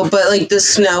 I know, but like the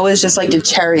snow is just like the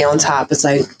cherry on top. It's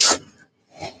like.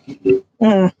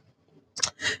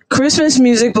 Christmas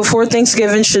music before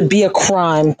Thanksgiving should be a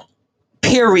crime.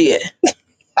 Period.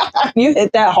 You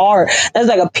hit that hard. That's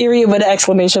like a period with an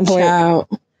exclamation point. Ciao.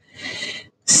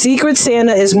 Secret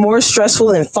Santa is more stressful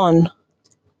than fun.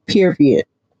 Period.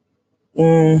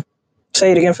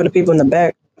 Say it again for the people in the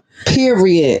back.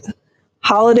 Period.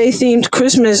 Holiday-themed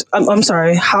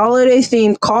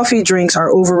holiday-themed coffee drinks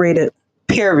are overrated.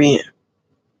 Period.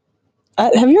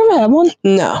 Have you ever had one?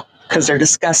 No, because they're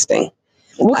disgusting.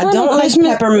 I don't like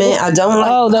peppermint. I don't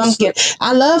like pumpkin.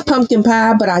 I love pumpkin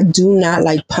pie, but I do not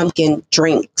like pumpkin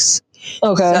drinks.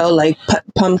 Okay. So like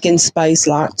pumpkin spice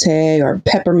latte or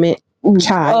peppermint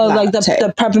chai latte. Like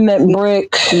the peppermint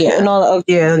brick. Yeah. And all that.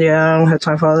 Yeah. I don't have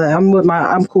time for all that. I'm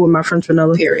cool with my French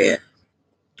vanilla. Period.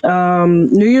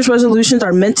 New Year's resolutions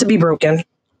are meant to be broken.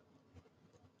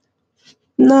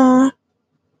 No.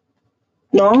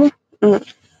 I'd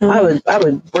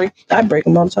break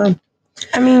them all the time.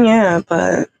 I mean, yeah,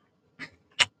 but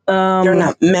they're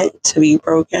not meant to be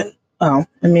broken. Oh,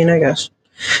 I mean, I guess.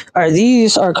 All right,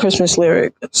 these are Christmas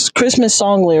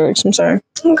song lyrics. I'm sorry.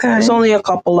 Okay. There's only a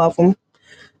couple of them.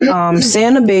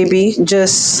 Santa baby,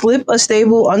 just slip a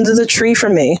stable under the tree for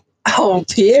me. Oh,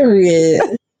 period.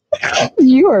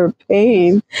 You are a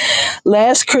pain.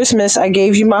 Last Christmas, I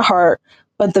gave you my heart,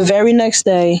 but the very next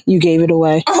day, you gave it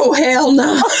away. Oh, hell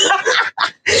no.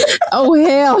 Oh,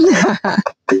 hell no.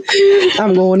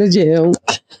 I'm going to jail.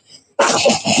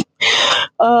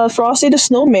 Frosty the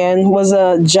Snowman was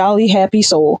a jolly, happy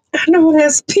soul. I know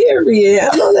that's period.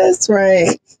 I know that's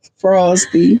right.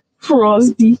 Frosty.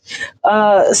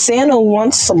 Santa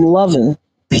wants some loving.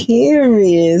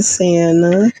 Period,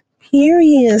 Santa.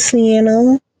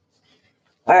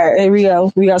 All right, here we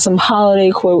go. We got some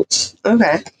holiday quotes.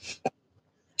 Okay.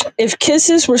 If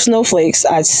kisses were snowflakes,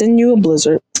 I'd send you a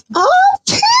blizzard. Oh,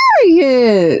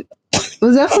 period.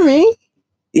 Was that for me?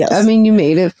 Yes. I mean, you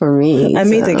made it for me. I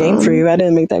made the game for you. I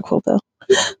didn't make that quote, though.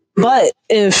 But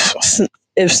if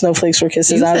snowflakes were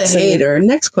kisses, I'd send you. Hater.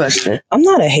 Next question. I'm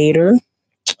not a hater.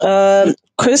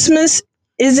 Christmas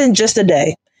isn't just a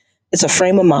day. It's a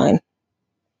frame of mind.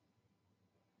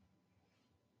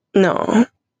 No.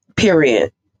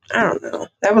 Period. I don't know.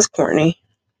 That was corny.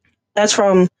 That's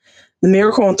from The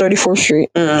Miracle on 34th Street.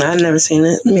 I've never seen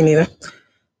it. Me neither.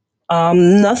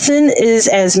 Nothing is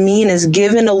as mean as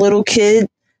giving a little kid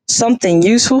something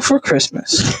useful for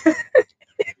Christmas.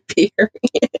 Period.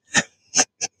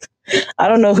 I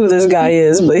don't know who this guy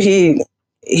is, but he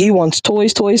wants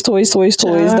toys.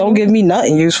 Don't give me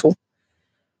nothing useful.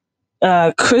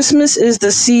 Christmas is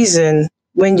the season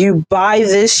when you buy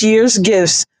this year's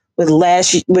gifts with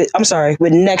next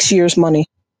year's money.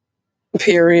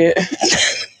 Period.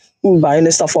 Buying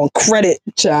this stuff on credit.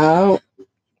 Child.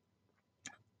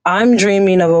 I'm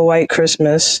dreaming of a white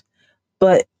Christmas,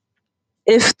 but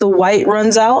if the white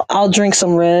runs out, I'll drink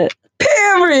some red.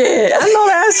 Period. I know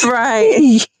that's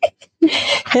right.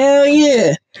 Hell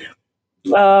yeah.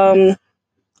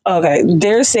 Okay,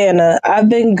 dear Santa, I've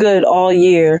been good all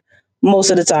year, most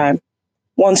of the time.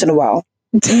 Once in a while.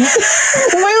 Wait,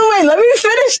 let me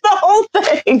finish the whole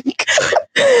thing.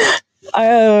 All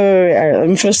right, let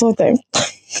me finish the whole thing.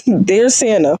 Dear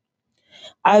Santa,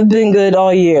 I've been good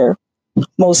all year,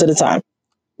 most of the time.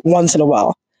 Once in a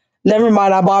while. Never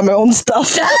mind, I buy my own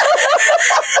stuff.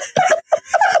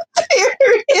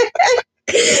 Period.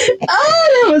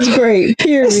 Oh, that was great.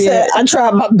 Period. I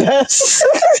tried my best.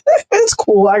 It's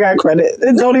cool. I got credit.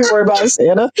 Don't even worry about it,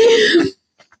 Santa.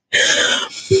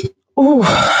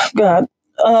 Oh, God.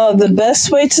 The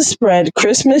best way to spread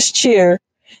Christmas cheer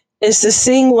is to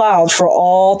sing loud for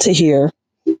all to hear.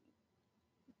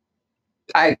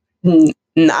 I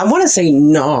want to say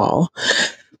no.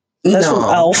 That's from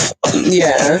Elf.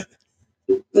 Yeah.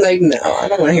 Like, no, I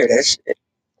don't want to hear that shit.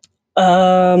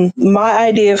 My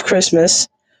idea of Christmas,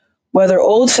 whether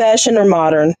old-fashioned or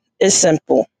modern, is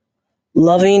simple.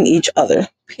 Loving each other.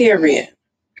 Period.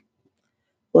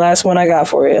 Last one I got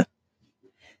for you.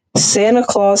 Santa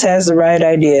Claus has the right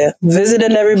idea.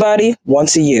 Visiting everybody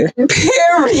once a year.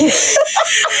 Period.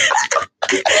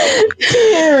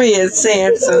 Period,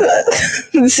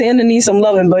 Santa. Santa needs some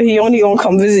loving, but he only gonna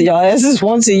come visit y'all asses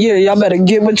once a year. Y'all better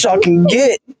get what y'all can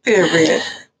get. Period.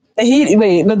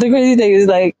 And but the crazy thing is,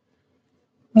 like,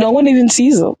 no one even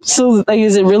sees him. So, like,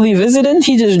 is it really visiting?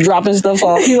 He just dropping stuff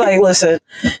off. He like, listen,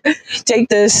 take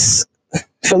this.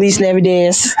 Feliz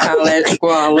Navidad.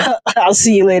 I'll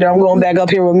see you later. I'm going back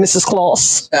up here with Mrs.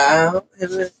 Claus. I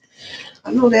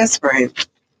know that's right.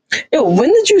 Yo,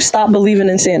 when did you stop believing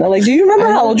in Santa? Like, do you remember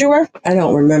how old you were? I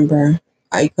don't remember.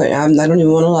 I don't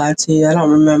even want to lie to you. I don't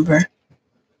remember.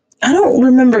 I don't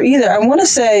remember either. I want to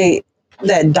say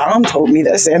that Dom told me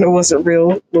that Santa was a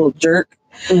real little jerk.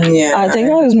 Yeah. I think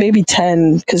I was maybe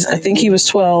 10 because I think he was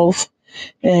 12.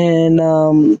 And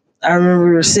I remember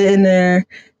we were sitting there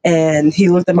and he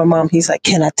looked at my mom. He's like,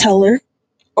 can I tell her?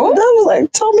 Oh, I was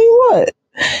like, tell me what?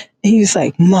 He was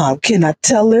like, Mom, can I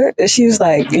tell her? And she was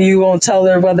like, you won't tell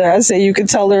her whether I say you can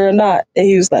tell her or not. And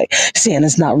he was like,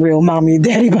 Santa's not real. Mommy and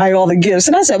Daddy buy all the gifts.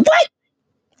 And I said, what?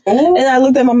 Oh. And I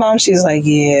looked at my mom. She's like,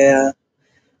 yeah.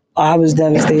 I was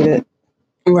devastated.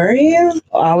 Were you?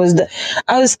 I was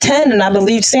 10 and I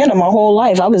believed Santa my whole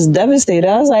life. I was devastated.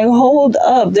 I was like, hold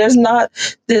up. There's not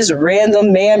this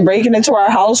random man breaking into our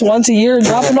house once a year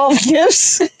dropping off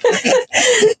gifts.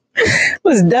 I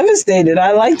was devastated.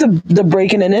 I like the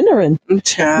breaking and entering.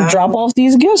 Child. Drop off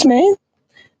these gifts, man.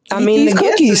 I mean, the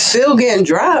cookies gifts are still getting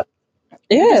dropped.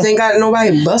 Yeah. You just ain't got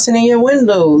nobody busting in your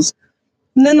windows.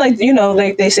 And then, like, you know,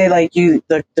 like they say, like,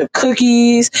 the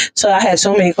cookies. So I had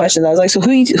so many questions. I was like, so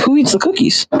who eats the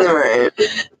cookies? All right.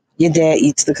 Your dad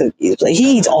eats the cookies. Like,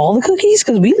 he eats all the cookies?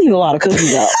 Because we leave a lot of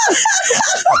cookies out.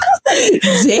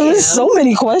 There's so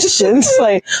many questions.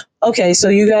 Like, okay, so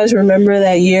you guys remember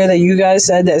that year that you guys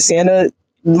said that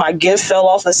my gift fell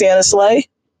off a Santa sleigh?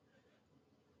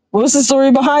 What's the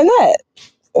story behind that?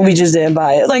 We just didn't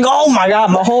buy it. Like, oh my God,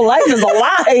 my whole life is a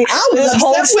lie. I was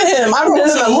obsessed with him. I wrote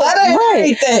him a letter and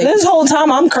everything. This whole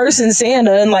time I'm cursing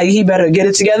Santa and like, he better get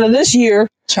it together this year.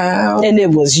 Child. And it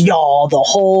was y'all the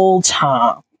whole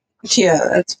time. Yeah,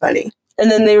 that's funny.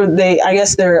 And then they I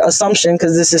guess their assumption,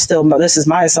 because this is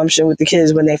my assumption with the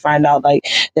kids when they find out like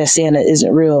that Santa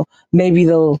isn't real, maybe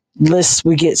the lists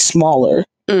would get smaller.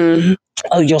 Mm-hmm.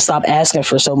 Oh, you'll stop asking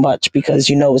for so much because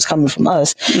you know it's coming from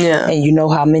us. Yeah. And you know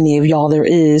how many of y'all there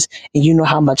is, and you know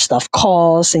how much stuff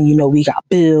costs, and you know we got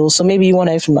bills, so maybe you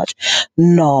won't ask for much.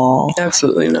 No.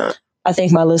 Absolutely not. I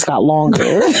think my list got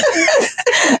longer.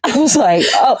 I was like,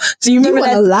 oh, so you remember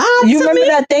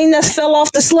that thing that fell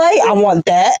off the sleigh? I want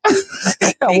that.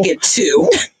 Make it 2.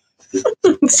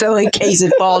 So in case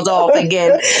it falls off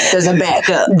again, there's a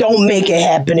backup. Don't make it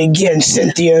happen again,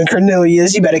 Cynthia and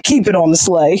Cornelius. You better keep it on the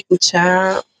sleigh.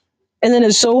 Child. And then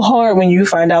it's so hard when you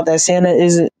find out that Santa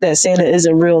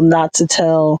isn't real not to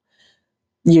tell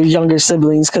your younger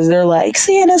siblings, because they're like,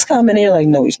 Santa's coming. And you're like,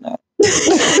 no, he's not.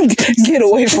 Get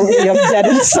away from me. I'm dead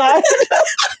inside.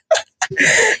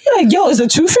 You're like, yo, is the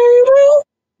Tooth Fairy real?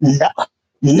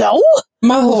 No.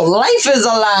 My whole life is a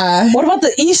lie. What about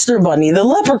the Easter Bunny, the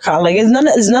leprechaun? Like, is none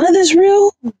of this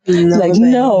real? Like,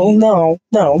 no,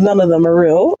 none of them are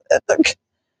real.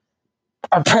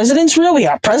 Are presidents real? We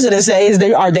got presidents.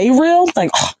 Are they real?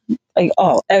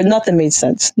 Nothing made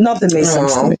sense. Nothing made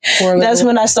sense to me. That's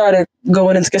when I started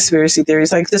going into conspiracy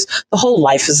theories. Like the whole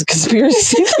life is a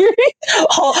conspiracy theory.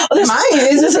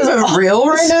 This isn't real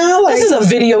right now. This is a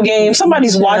video game.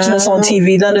 Somebody's watching us on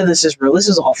TV. None of this is real. This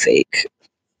is all fake.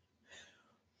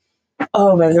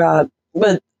 Oh my God.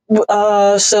 But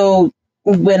so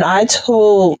when I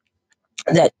told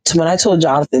that when I told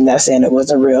Jonathan that Santa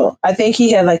wasn't real, I think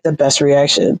he had like the best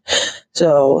reaction.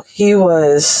 So he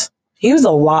was a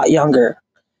lot younger.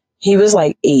 He was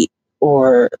like 8,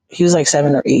 or he was like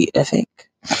 7 or 8, I think.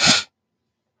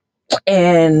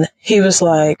 And he was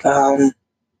like,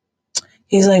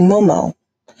 he's like, Momo,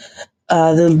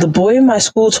 the boy in my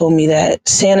school told me that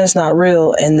Santa's not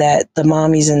real and that the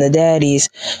mommies and the daddies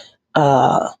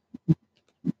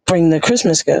bring the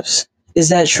Christmas gifts. Is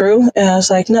that true? And I was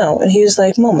like, no. And he was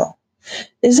like, Momo,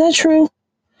 is that true?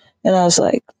 And I was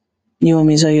like, you want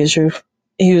me to tell you the truth?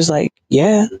 And he was like,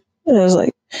 yeah. And I was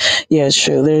like, yeah, it's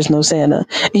true. There's no Santa.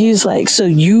 And he was like, so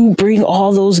you bring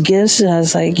all those gifts? And I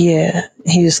was like, yeah.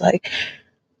 And he was like,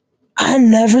 I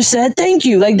never said thank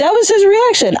you. Like, that was his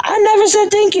reaction. I never said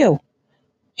thank you.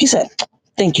 He said,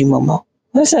 thank you, Momo.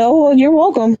 I said, oh, well, you're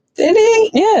welcome. Did he?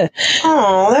 Yeah.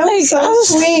 Oh, that was so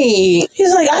sweet.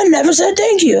 He's like, I never said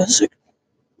thank you. I was like,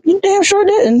 you damn sure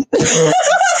didn't. Now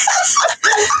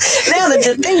that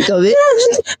you think of it.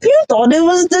 Yeah, you thought it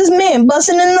was this man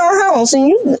busting in our house, and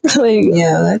you like,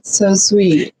 yeah, that's so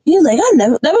sweet. He's like,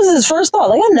 that was his first thought.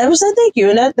 Like, I never said thank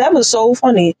you. And that was so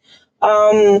funny.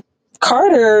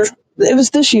 Carter, it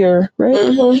was this year, right?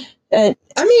 Mm-hmm. And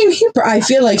I mean, I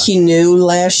feel like he knew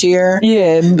last year.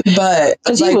 Yeah. But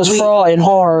because he was fraud and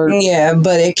hard. Yeah,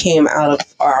 but it came out of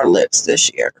our lips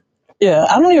this year. Yeah,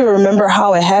 I don't even remember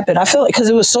how it happened. I feel like because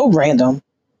it was so random.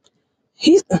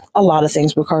 A lot of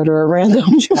things with Carter are random.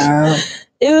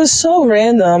 It was so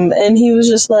random, and he was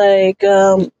just like,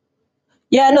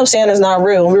 yeah, I know Santa's not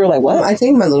real. And we were like, what? I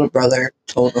think my little brother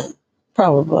told him.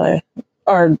 Probably.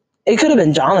 Or it could have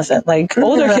been Jonathan. Like,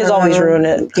 older kids always ruin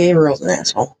it. Gabriel's an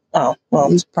asshole. Oh, well.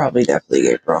 He's probably definitely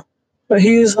Gabriel. But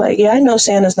he was like, yeah, I know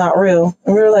Santa's not real.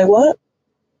 And we were like, what?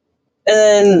 And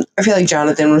then I feel like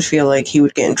Jonathan would feel like he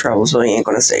would get in trouble, so he ain't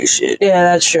going to say shit. Yeah,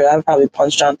 that's true. I'd probably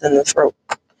punch Jonathan in the throat.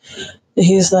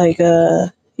 He's like,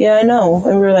 yeah, I know.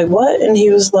 And we were like, what? And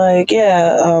he was like,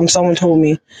 yeah, someone told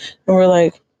me. And we're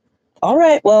like, all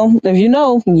right, well, if you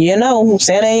know,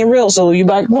 Santa ain't real, so you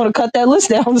might want to cut that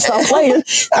list down and stop playing.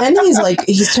 And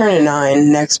he's turning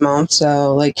 9 next month,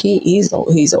 so like he's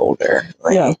older.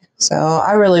 Like, yeah. So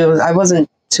I wasn't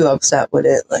too upset with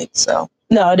it, like, so.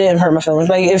 No, it didn't hurt my feelings.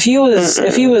 Like, if he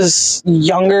was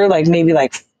younger, like maybe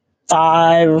like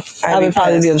 5, I would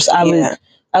probably be upset.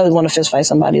 I would want to fist fight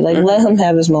somebody. Like, let him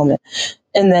have his moment.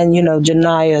 And then,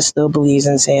 Janiyah still believes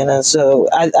in Santa. So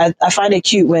I find it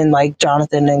cute when, like,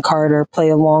 Jonathan and Carter play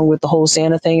along with the whole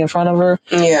Santa thing in front of her.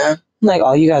 Yeah. I'm like,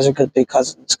 oh, you guys are good big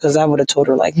cousins. Because I would have told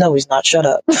her, like, no, he's not. Shut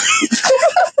up.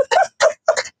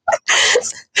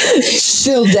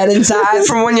 Still dead inside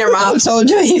from when your mom told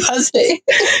you he wasn't.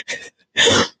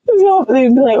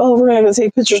 They'd be like, oh, we're going to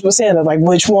take pictures with Santa. Like,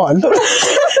 which one?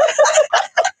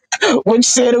 Which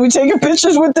Santa we taking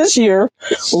pictures with this year?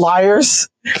 Liars.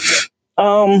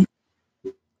 But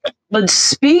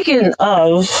speaking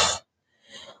of,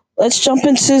 let's jump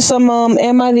into some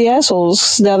Am I the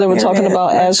Assholes now that we're talking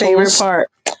about assholes. Favorite part.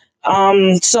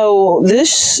 So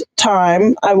this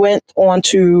time I went on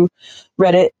to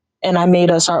Reddit and I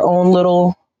made us our own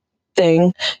little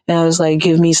thing, and I was like,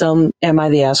 give me some Am I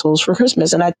the Assholes for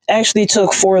Christmas. And I actually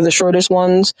took 4 of the shortest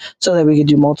ones so that we could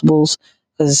do multiples,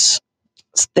 because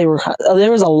there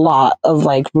was a lot of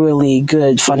like really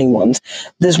good funny ones.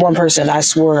 This one person, I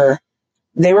swear,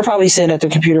 they were probably sitting at their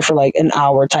computer for like an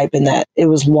hour typing that. It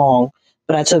was long,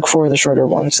 but I took 4 of the shorter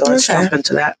ones. So let's jump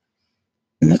into that.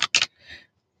 All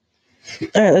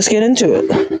right, let's get into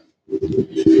it.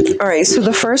 All right, so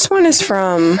the first one is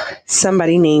from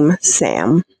somebody named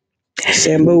Sam.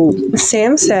 Sambo.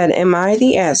 Sam said, am I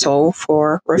the asshole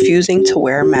for refusing to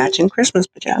wear matching Christmas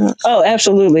pajamas? Oh,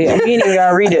 absolutely. I'm meaning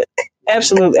I'll read it.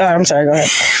 Absolutely. Oh, I'm sorry. Go ahead.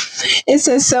 It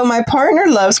says, so my partner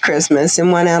loves Christmas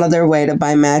and went out of their way to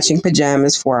buy matching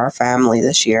pajamas for our family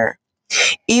this year,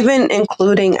 even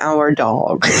including our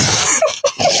dog.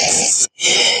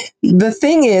 The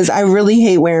thing is, I really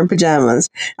hate wearing pajamas.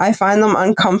 I find them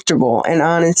uncomfortable and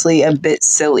honestly a bit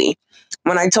silly.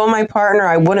 When I told my partner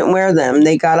I wouldn't wear them,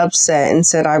 they got upset and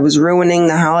said I was ruining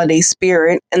the holiday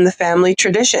spirit and the family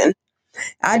tradition.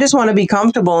 I just want to be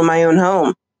comfortable in my own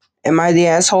home. Am I the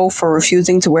asshole for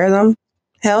refusing to wear them?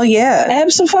 Hell yeah.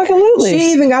 Absolutely.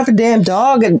 She even got the damn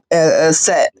dog a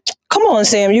set. Come on,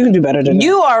 Sam. You can do better than that.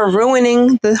 You are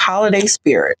ruining the holiday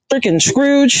spirit. Freaking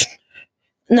Scrooge.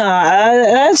 Nah,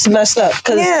 that's messed up.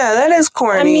 Yeah, that is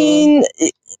corny. I mean,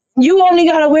 you only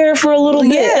got to wear it for a little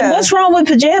bit. Yeah. And what's wrong with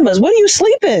pajamas? What are you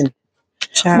sleeping?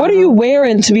 What are you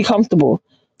wearing to be comfortable?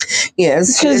 Yeah,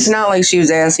 it's not like she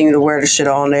was asking you to wear the shit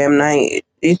all damn night.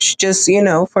 it's just,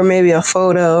 for maybe a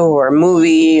photo or a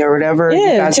movie or whatever.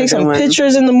 Yeah, take some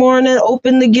pictures in the morning,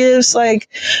 open the gifts. Like,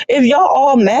 if y'all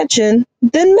all matching,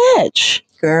 then match.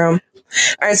 Girl.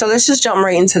 All right, so let's just jump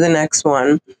right into the next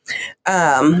one.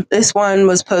 This one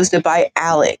was posted by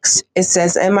Alex. It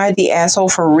says, am I the asshole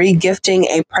for re-gifting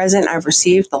a present I've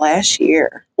received the last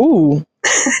year? Ooh.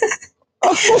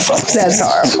 That's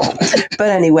horrible. But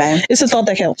anyway. It's a thought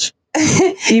that counts.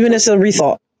 Even it's a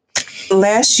rethought.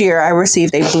 Last year, I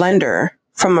received a blender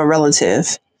from a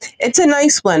relative. It's a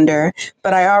nice blender,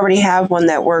 but I already have one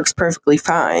that works perfectly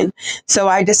fine. So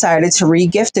I decided to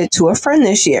re-gift it to a friend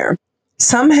this year.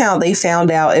 Somehow they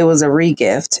found out it was a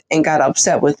re-gift and got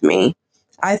upset with me.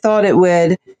 I thought it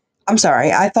was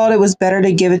better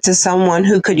to give it to someone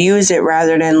who could use it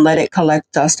rather than let it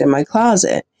collect dust in my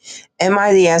closet. Am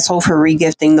I the asshole for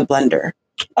re-gifting the blender?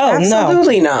 Oh,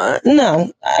 absolutely not.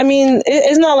 No. I mean,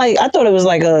 it's not like, I thought it was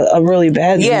like a really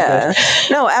bad thing. Yeah.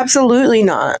 No, absolutely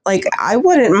not. Like, I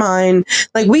wouldn't mind,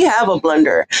 like, we have a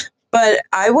blender, but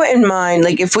I wouldn't mind,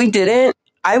 like, if we didn't,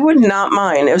 I would not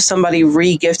mind if somebody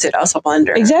re-gifted us a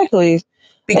blender. Exactly.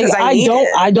 Because like,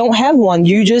 I don't have one.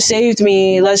 You just saved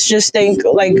me. Let's just think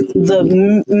like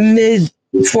the mid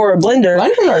for a blender.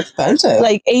 Blenders are expensive.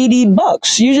 Like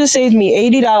 $80. You just saved me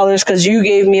 $80 because you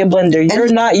gave me a blender.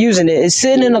 You're not using it. It's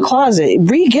sitting in a closet.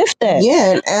 Re-gift that.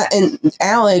 Yeah, and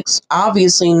Alex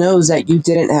obviously knows that you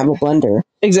didn't have a blender.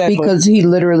 Exactly. Because he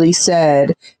literally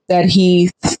said that he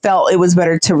felt it was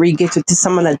better to re-gift it to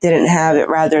someone that didn't have it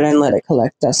rather than let it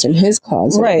collect dust in his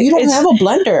closet. Right. You don't have a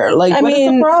blender. Like, what's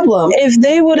the problem? If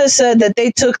they would have said that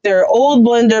they took their old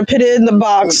blender, put it in the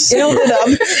box, sealed it up,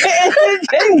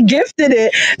 and gifted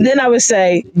it, then I would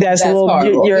say that's a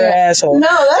little, you're an asshole.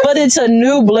 No, but it's a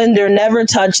new blender, never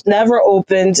touched, never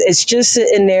opened. It's just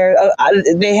sitting there.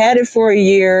 They had it for a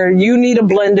year. You need a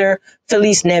blender.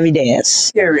 Feliz Navidad.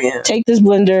 Period. Take this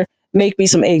blender, make me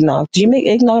some eggnog. Do you make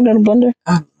eggnog in a blender?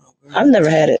 I've never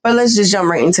had it. But let's just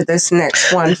jump right into this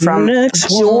next one from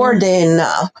Jordan.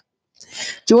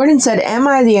 Jordan said, am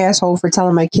I the asshole for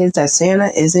telling my kids that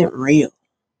Santa isn't real?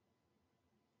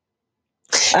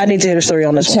 I need to hear the story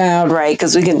on this one. Child, right,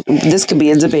 because this could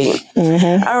be a debate.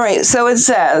 Mm-hmm. All right, so it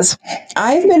says,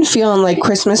 I've been feeling like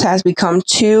Christmas has become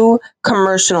too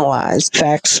commercialized.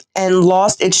 Facts. And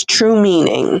lost its true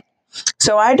meaning.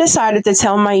 So I decided to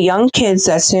tell my young kids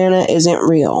that Santa isn't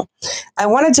real. I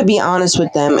wanted to be honest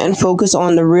with them and focus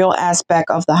on the real aspect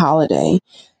of the holiday.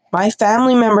 My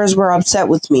family members were upset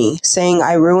with me, saying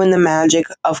I ruined the magic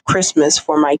of Christmas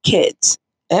for my kids.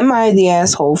 Am I the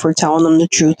asshole for telling them the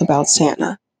truth about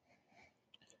Santa?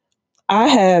 I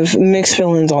have mixed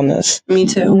feelings on this. Me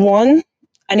too. One,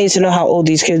 I need to know how old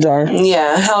these kids are.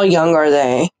 Yeah, how young are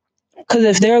they? Because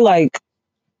if they're like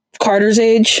Carter's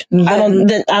age, I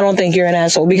don't think you're an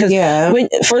asshole. Because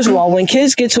first of all, when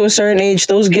kids get to a certain age,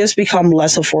 those gifts become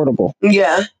less affordable.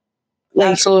 Yeah.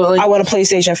 Like, absolutely. I want a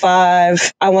PlayStation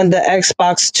 5. I want the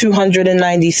Xbox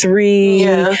 293.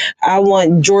 Yeah. I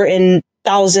want Jordan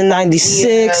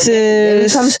 1096s. It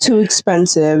becomes too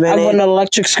expensive. I want an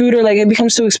electric scooter. Like, it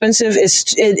becomes too expensive.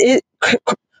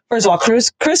 First of all,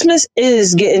 Christmas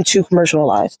is getting too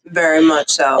commercialized. Very much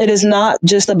so. It is not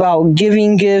just about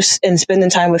giving gifts and spending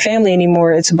time with family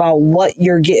anymore. It's about what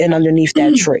you're getting underneath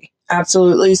that tree.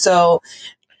 Absolutely. So,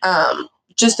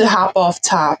 just to hop off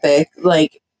topic,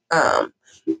 like,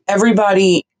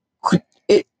 everybody,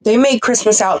 they make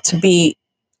Christmas out to be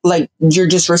like you're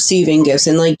just receiving gifts.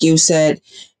 And like you said,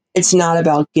 it's not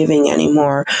about giving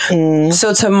anymore.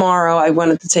 So tomorrow I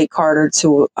wanted to take Carter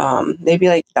to maybe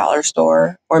like dollar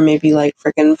store or maybe like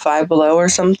freaking Five Below or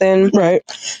something. Right.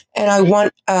 And I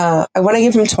want to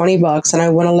give him $20 and I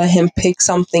want to let him pick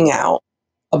something out.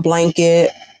 A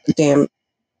blanket, a damn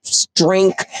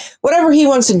drink, whatever he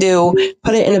wants to do,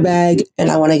 put it in a bag, and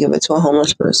I want to give it to a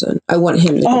homeless person. I want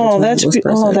him to give it to a homeless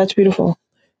person. Oh, that's beautiful.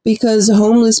 Because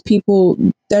homeless people,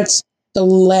 that's the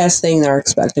last thing they're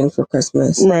expecting for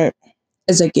Christmas. Right.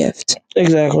 Is a gift.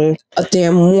 Exactly. A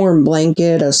damn warm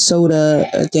blanket, a soda,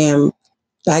 a damn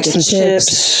bag of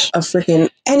chips, a freaking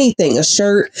anything, a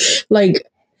shirt. Like,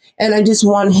 and I just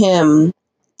want him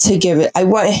to give it. I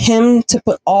want him to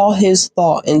put all his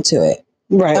thought into it.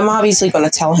 Right. I'm obviously going to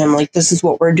tell him, like, this is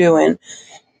what we're doing.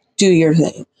 Do your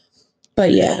thing.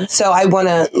 But yeah, so I want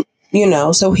to,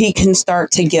 so he can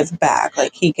start to give back.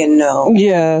 Like, he can know.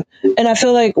 Yeah. And I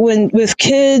feel like with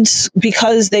kids,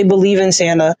 because they believe in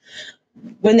Santa,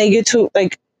 when they get to,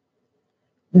 like,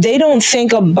 they don't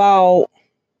think about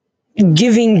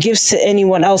giving gifts to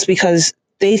anyone else because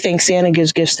they think Santa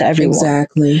gives gifts to everyone.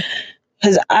 Exactly.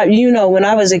 Because, when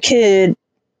I was a kid,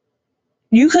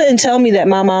 You couldn't tell me that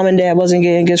my mom and dad wasn't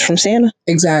getting gifts from Santa.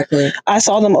 Exactly. I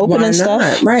saw them opening Why stuff.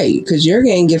 not? Right, because you're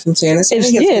getting gifts from Santa.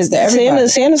 Santa gives gifts to everybody.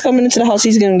 Santa's coming into the house.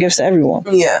 He's giving gifts to everyone.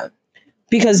 Yeah.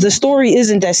 Because the story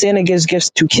isn't that Santa gives gifts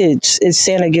to kids. It's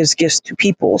Santa gives gifts to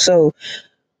people. So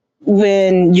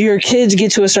when your kids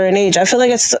get to a certain age, I feel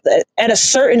like it's at a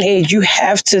certain age, you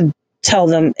have to tell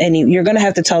them, you're going to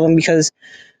have to tell them, because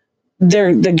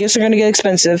the gifts are going to get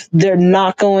expensive. They're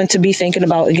not going to be thinking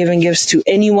about giving gifts to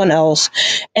anyone else.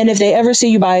 And if they ever see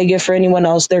you buy a gift for anyone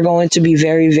else, they're going to be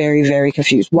very, very, very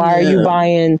confused. Why are you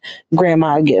buying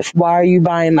grandma a gift? Why are you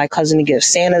buying my cousin a gift?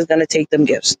 Santa's going to take them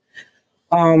gifts.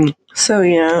 So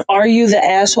yeah. Are you the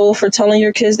asshole for telling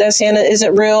your kids that Santa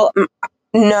isn't real?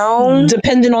 No.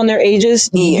 Depending on their ages,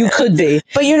 you could be.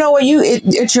 But you know what?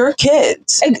 It's your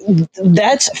kids.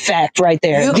 That's fact right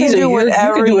there. You can do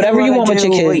whatever you want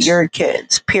with your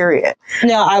kids. Period.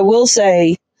 Now, I will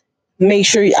say, make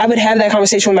sure I would have that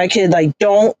conversation with my kid. Like,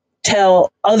 don't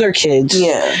tell other kids.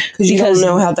 Yeah, because you don't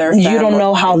know how their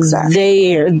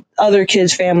other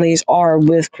kids' families are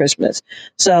with Christmas.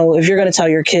 So if you're going to tell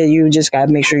your kid, you just got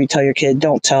to make sure you tell your kid,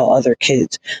 don't tell other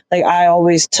kids. Like I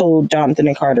always told Jonathan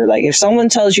and Carter, like if someone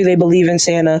tells you they believe in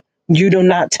Santa, you do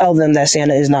not tell them that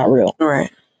Santa is not real.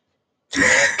 Right.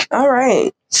 All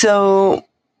right. So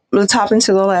let's hop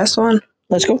into the last one.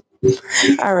 Let's go.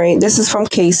 All right. This is from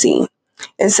Casey.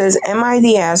 It says, am I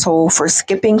the asshole for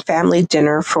skipping family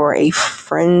dinner for a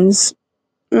friend's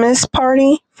miss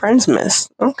party? Friends miss.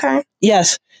 Okay.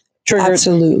 Yes. Triggered.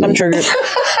 Absolutely. I'm triggered.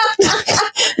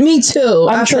 Me too.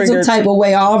 I feel some type of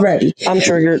way already. I'm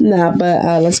triggered. Nah, but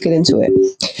let's get into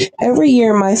it. Every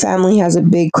year, my family has a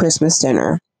big Christmas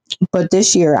dinner. But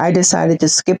this year, I decided to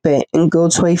skip it and go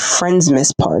to a friend's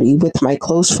miss party with my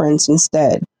close friends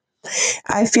instead.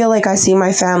 I feel like I see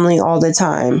my family all the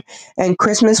time, and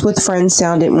Christmas with friends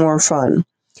sounded more fun.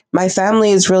 My family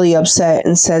is really upset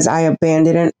and says I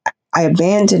abandoning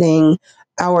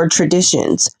our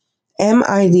traditions. Am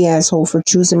I the asshole for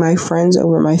choosing my friends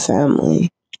over my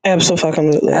family?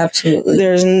 Absolutely.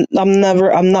 Absolutely.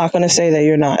 I'm not going to say that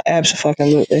you're not.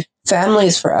 Absolutely. Family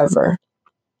is forever.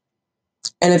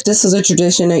 And if this is a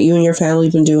tradition that you and your family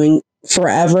have been doing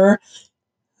forever,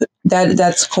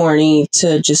 that's corny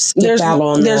to just skip out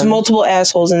on them. There's multiple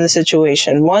assholes in the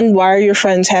situation. One, why are your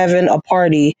friends having a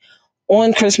party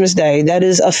on Christmas Day? That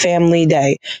is a family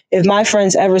day. If my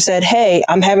friends ever said, hey,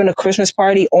 I'm having a Christmas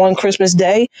party on Christmas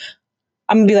Day,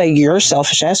 I'm going to be like, you're a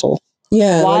selfish asshole.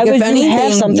 Yeah. Why would you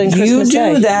have something Christmas Day?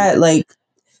 You do that like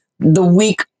the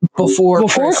week before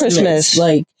Christmas.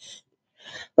 Like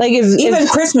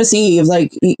if Christmas Eve,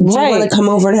 like, do you want to come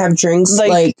over and have drinks?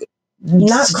 Like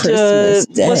not Christmas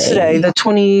Day. What's today? The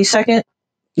 22nd?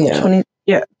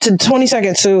 Yeah. To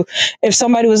 22nd. So if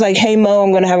somebody was like, hey, Mo,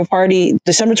 I'm going to have a party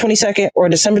December 22nd or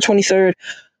December 23rd,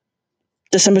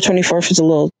 December 24th is a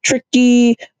little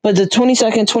tricky, but the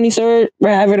 22nd, 23rd, we're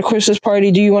having a Christmas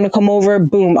party. Do you want to come over?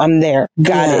 Boom, I'm there.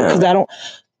 Got it. Because I don't,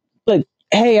 like,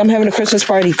 hey, I'm having a Christmas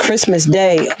party Christmas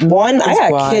Day. One, I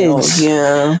got kids.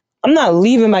 Yeah. I'm not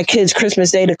leaving my kids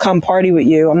Christmas Day to come party with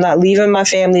you. I'm not leaving my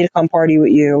family to come party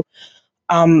with you.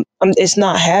 It's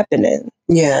not happening.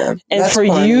 Yeah. And for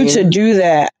you to do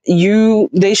that,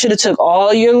 they should have took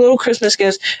all your little Christmas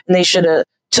gifts and they should have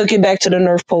took it back to the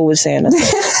North Pole with Santa.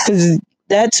 Because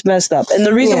that's messed up. And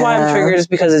the reason why I'm triggered is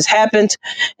because it's happened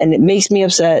and it makes me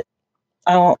upset.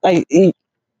 I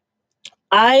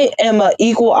am an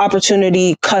equal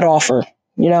opportunity cutoffer,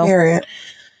 you know? Period.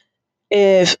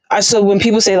 So when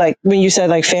people say, like, when you said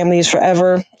like family is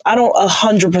forever, I don't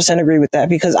 100% agree with that,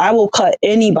 because I will cut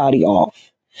anybody off.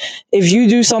 If you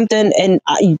do something and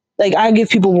I give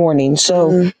people warnings.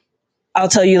 So I'll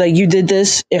tell you, like, you did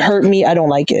this, it hurt me, I don't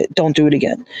like it. Don't do it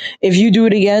again. If you do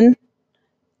it again,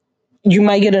 you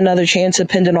might get another chance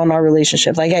depending on our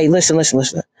relationship. Like, hey, listen.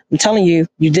 I'm telling you,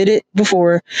 you did it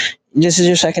before. This is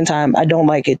your second time. I don't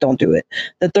like it. Don't do it.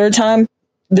 The third time,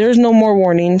 there's no more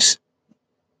warnings.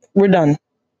 We're done.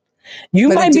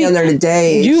 But at the end of the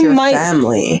day, it's your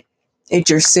family.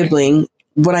 It's your sibling.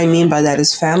 What I mean by that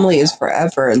is family is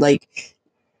forever. Like,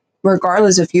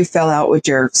 regardless if you fell out with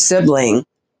your sibling,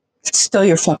 it's still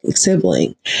your fucking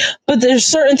sibling. But there's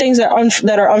certain things that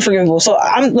are unforgivable. So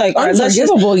I'm like,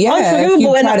 unforgivable, if you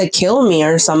try to kill me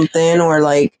or something, or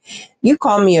like you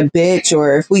call me a bitch,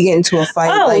 or if we get into a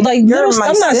fight, I'm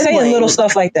not saying little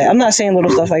stuff like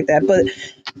that. But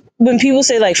when people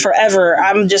say like forever,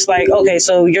 I'm just like, okay,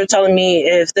 so you're telling me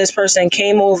if this person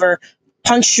came over,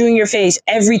 punched you in your face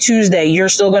every Tuesday, you're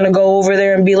still going to go over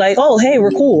there and be like, oh, hey,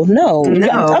 we're cool. No, I'm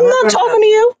not talking to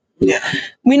you. Yeah.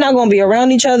 We're not going to be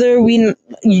around each other.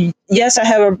 Yes, I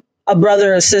have a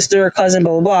brother, a sister, a cousin,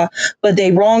 blah, blah, blah, but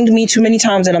they wronged me too many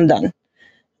times and I'm done.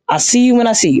 I see you when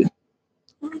I see you.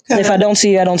 Okay. If I don't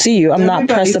see you, I don't see you. I'm not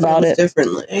pressed about it.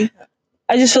 Differently.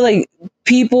 I just feel like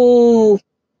people,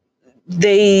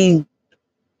 they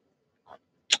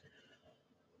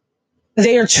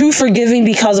are too forgiving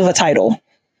because of a title.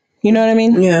 You know what I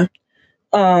mean? Yeah.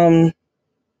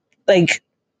 Like,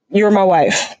 you're my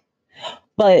wife.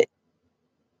 But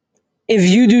if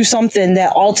you do something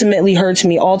that ultimately hurts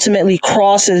me, ultimately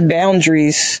crosses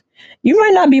boundaries, you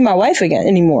might not be my wife again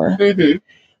anymore. Mm-hmm.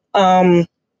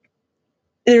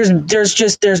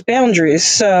 There's boundaries.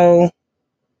 So,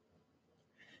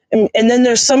 and then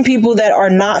there's some people that are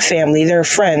not family. They're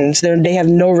friends. They have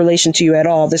no relation to you at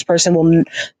all. This person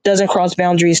doesn't cross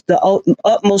boundaries. The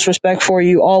utmost respect for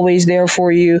you, always there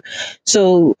for you.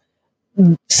 So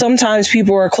sometimes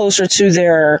people are closer to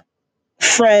their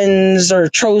friends or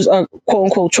quote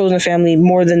unquote chosen family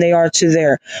more than they are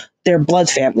to their blood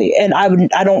family. And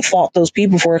I don't fault those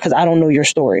people for it because I don't know your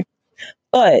story.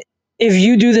 But if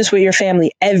you do this with your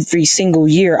family every single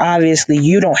year, obviously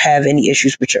you don't have any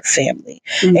issues with your family.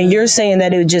 Mm-hmm. And you're saying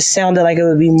that it just sounded like it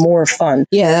would be more fun.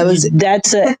 Yeah,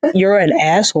 you're an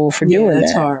asshole for doing that.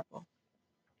 That's horrible.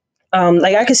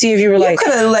 Like I could see if you were like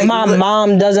my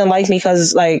mom doesn't like me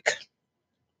because like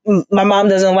my mom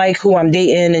doesn't like who I'm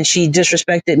dating and she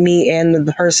disrespected me and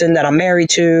the person that I'm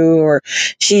married to, or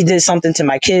she did something to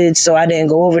my kids, so I didn't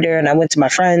go over there and I went to my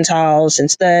friend's house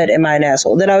instead. Am I an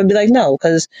asshole? Then I would be like, no,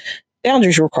 because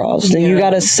boundaries were crossed. And you got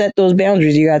to set those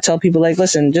boundaries. You got to tell people like,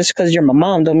 listen, just because you're my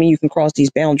mom don't mean you can cross these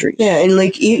boundaries. Yeah, and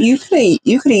like you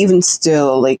could even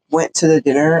still like went to the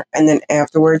dinner and then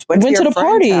afterwards went to the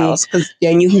party house because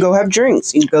then you can go have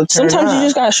drinks. You can go. Sometimes you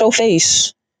just gotta show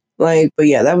face. Like, but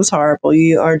yeah, that was horrible.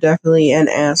 You are definitely an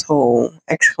asshole!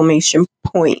 Exclamation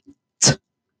point.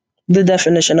 The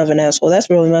definition of an asshole.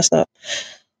 That's really messed up.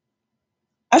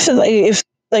 I feel like if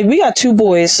we got two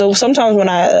boys, so sometimes when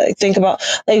I think about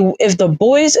like if the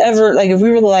boys ever like if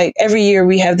we were like every year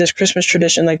we have this Christmas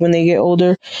tradition like when they get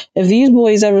older, if these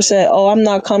boys ever said, "Oh, I'm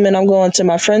not coming, I'm going to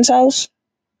my friend's house,"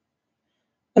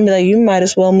 I'd be like, "You might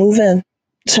as well move in."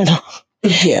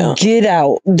 Yeah, get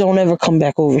out. Don't ever come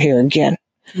back over here again.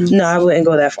 Mm-hmm. No, I wouldn't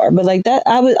go that far, but like that,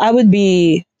 I would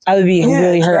be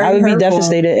really hurt. I would be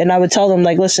devastated, and I would tell them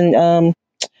like, "Listen,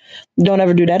 don't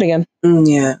ever do that again."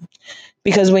 Yeah.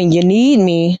 Because when you need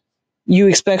me, you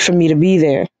expect for me to be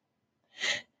there.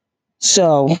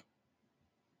 So,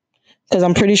 because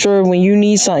I'm pretty sure when you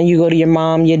need something, you go to your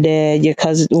mom, your dad, your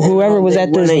cousin, whoever was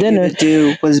at this dinner.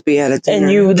 Was be at a dinner.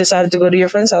 And you decided to go to your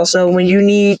friend's house. So when you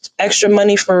need extra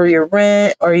money for your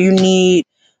rent or you need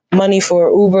money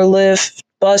for Uber, Lyft,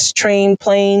 bus, train,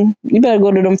 plane, you better go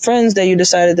to them friends that you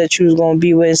decided that you was going to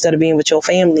be with instead of being with your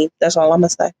family. That's all I'm going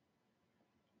to say.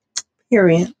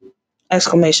 Period.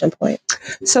 Exclamation point.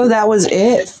 So that was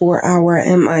it for our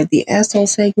Am I the Asshole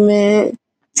segment.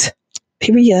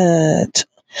 Period.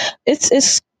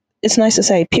 It's nice to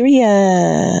say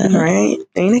period. Right?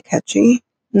 Ain't it catchy?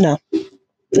 No,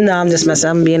 I'm just messing.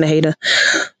 I'm being a hater.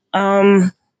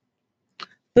 But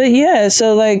yeah,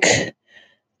 so like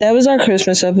that was our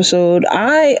Christmas episode.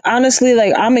 I honestly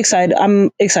I'm excited.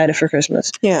 I'm excited for Christmas.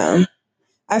 Yeah.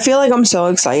 I feel like I'm so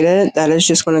excited that it's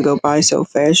just going to go by so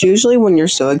fast. Usually when you're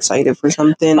so excited for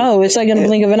something. Oh, it's like in a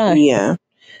blink of an eye. Yeah.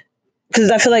 Because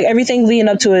I feel like everything leading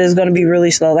up to it is going to be really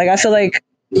slow. Like, I feel like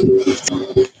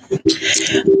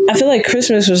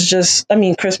Christmas was just,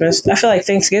 Christmas. I feel like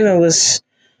Thanksgiving was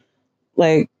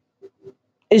like,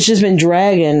 it's just been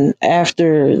dragging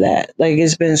after that. Like,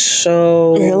 it's been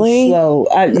so slow.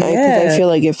 I feel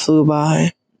like it flew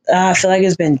by. I feel like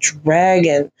it's been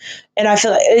dragging, and I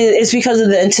feel like it's because of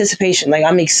the anticipation. Like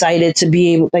I'm excited to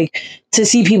be able, to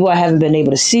see people I haven't been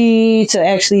able to see, to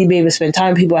actually be able to spend time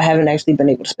with people I haven't actually been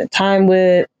able to spend time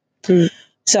with.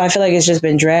 So I feel like it's just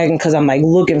been dragging because I'm like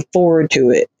looking forward to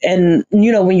it. And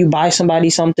you know, when you buy somebody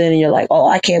something and you're like, oh,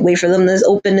 I can't wait for them to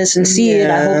open this and see it.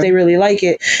 I hope they really like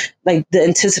it. Like the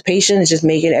anticipation is just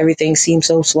making everything seem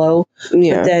so slow.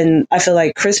 Yeah. But then I feel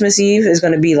like Christmas Eve is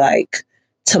going to be like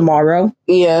tomorrow.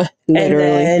 Yeah, literally.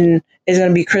 And then it's going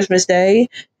to be Christmas Day.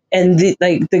 And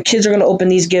the kids are going to open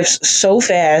these gifts so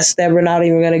fast that we're not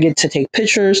even going to get to take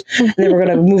pictures. And then we're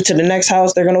going to move to the next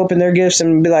house. They're going to open their gifts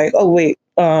and be like, oh, wait,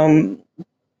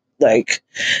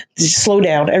 just slow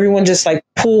down. Everyone just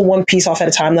pull one piece off at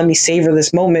a time. Let me savor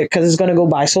this moment because it's going to go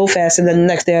by so fast. And then the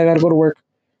next day I got to go to work.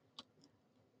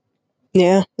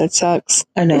 Yeah, that sucks.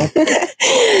 I know.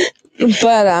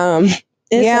 But,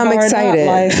 yeah, I'm excited.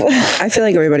 I feel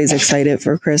like everybody's excited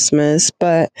for Christmas.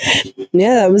 But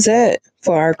yeah, that was it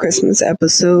for our Christmas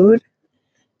episode.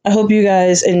 I hope you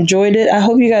guys enjoyed it. I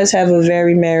hope you guys have a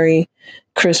very merry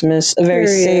Christmas, a very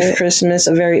safe Christmas,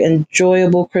 a very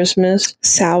enjoyable Christmas.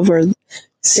 Savor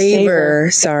Savor,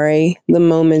 sorry, the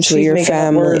moments with She's your making up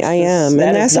family. words, I am, that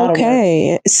and is that's not a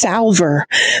okay. Savor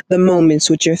the moments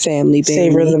with your family, baby.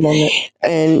 Savor the moment.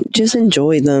 And just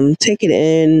enjoy them. Take it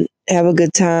in. Have a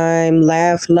good time.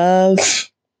 Laugh, love.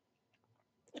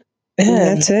 And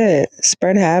Yeah. that's it.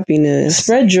 Spread happiness.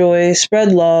 Spread joy,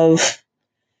 spread love,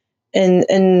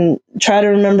 and try to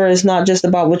remember it's not just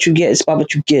about what you get, it's about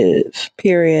what you give.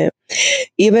 Period.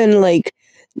 Even like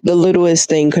the littlest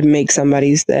thing could make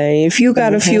somebody's day. If you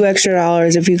got a few extra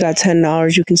dollars, if you got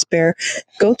 $10 you can spare,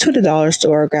 go to the dollar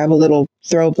store, grab a little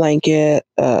throw blanket,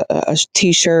 a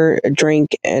t-shirt, a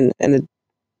drink, and a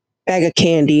bag of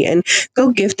candy, and go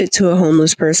gift it to a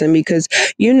homeless person, because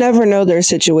you never know their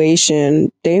situation.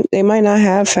 They might not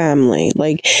have family,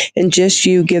 like, and just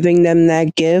you giving them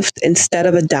that gift instead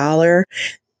of $1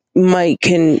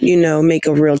 can make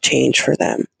a real change for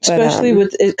them. Especially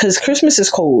with it, because Christmas is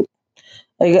cold.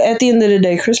 Like, at the end of the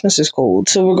day, Christmas is cold.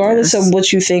 So regardless of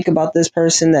what you think about this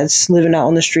person that's living out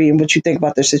on the street and what you think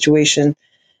about their situation,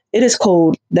 it is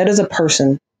cold. That is a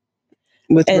person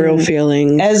with real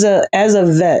feelings. As a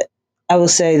vet, I will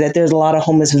say that there's a lot of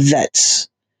homeless vets.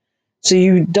 So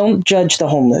you don't judge the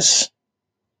homeless,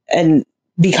 and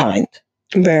be kind.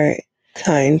 Very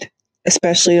kind.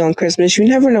 Especially on Christmas. You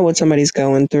never know what somebody's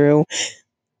going through.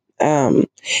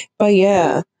 But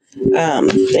yeah.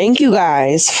 Thank you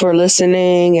guys for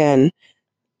listening and,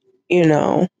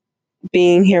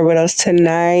 being here with us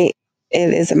tonight.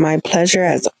 It is my pleasure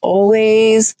as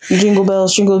always. Jingle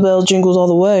bells, jingles all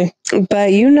the way.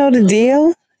 But you know the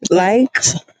deal. Like,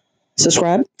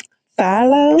 subscribe,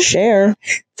 follow, share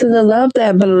to the love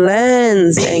that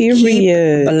blends.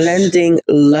 Period. And keep blending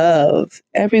love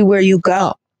everywhere you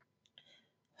go.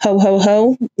 Ho, ho,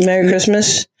 ho. Merry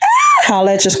Christmas.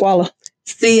 Holla at your squalor.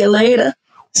 See you later.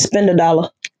 Spend $1.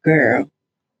 Girl.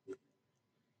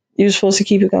 You were supposed to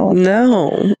keep it going.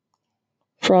 No.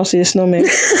 Frosty the Snowman.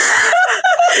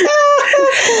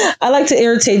 I like to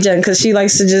irritate Jen because she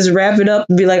likes to just wrap it up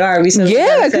and be like, all right, we said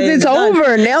yeah, because it's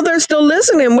over. Now they're still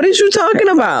listening. What are you talking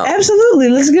about? Absolutely.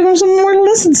 Let's give them some more to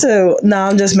listen to. No,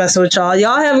 I'm just messing with y'all.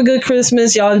 Y'all have a good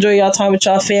Christmas. Y'all enjoy y'all time with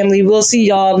y'all family. We'll see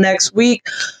y'all next week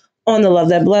on The Love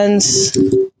That Blends.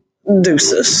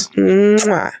 Deuces.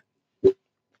 Mwah.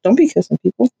 Don't be kissing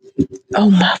people. Oh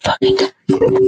my fucking God.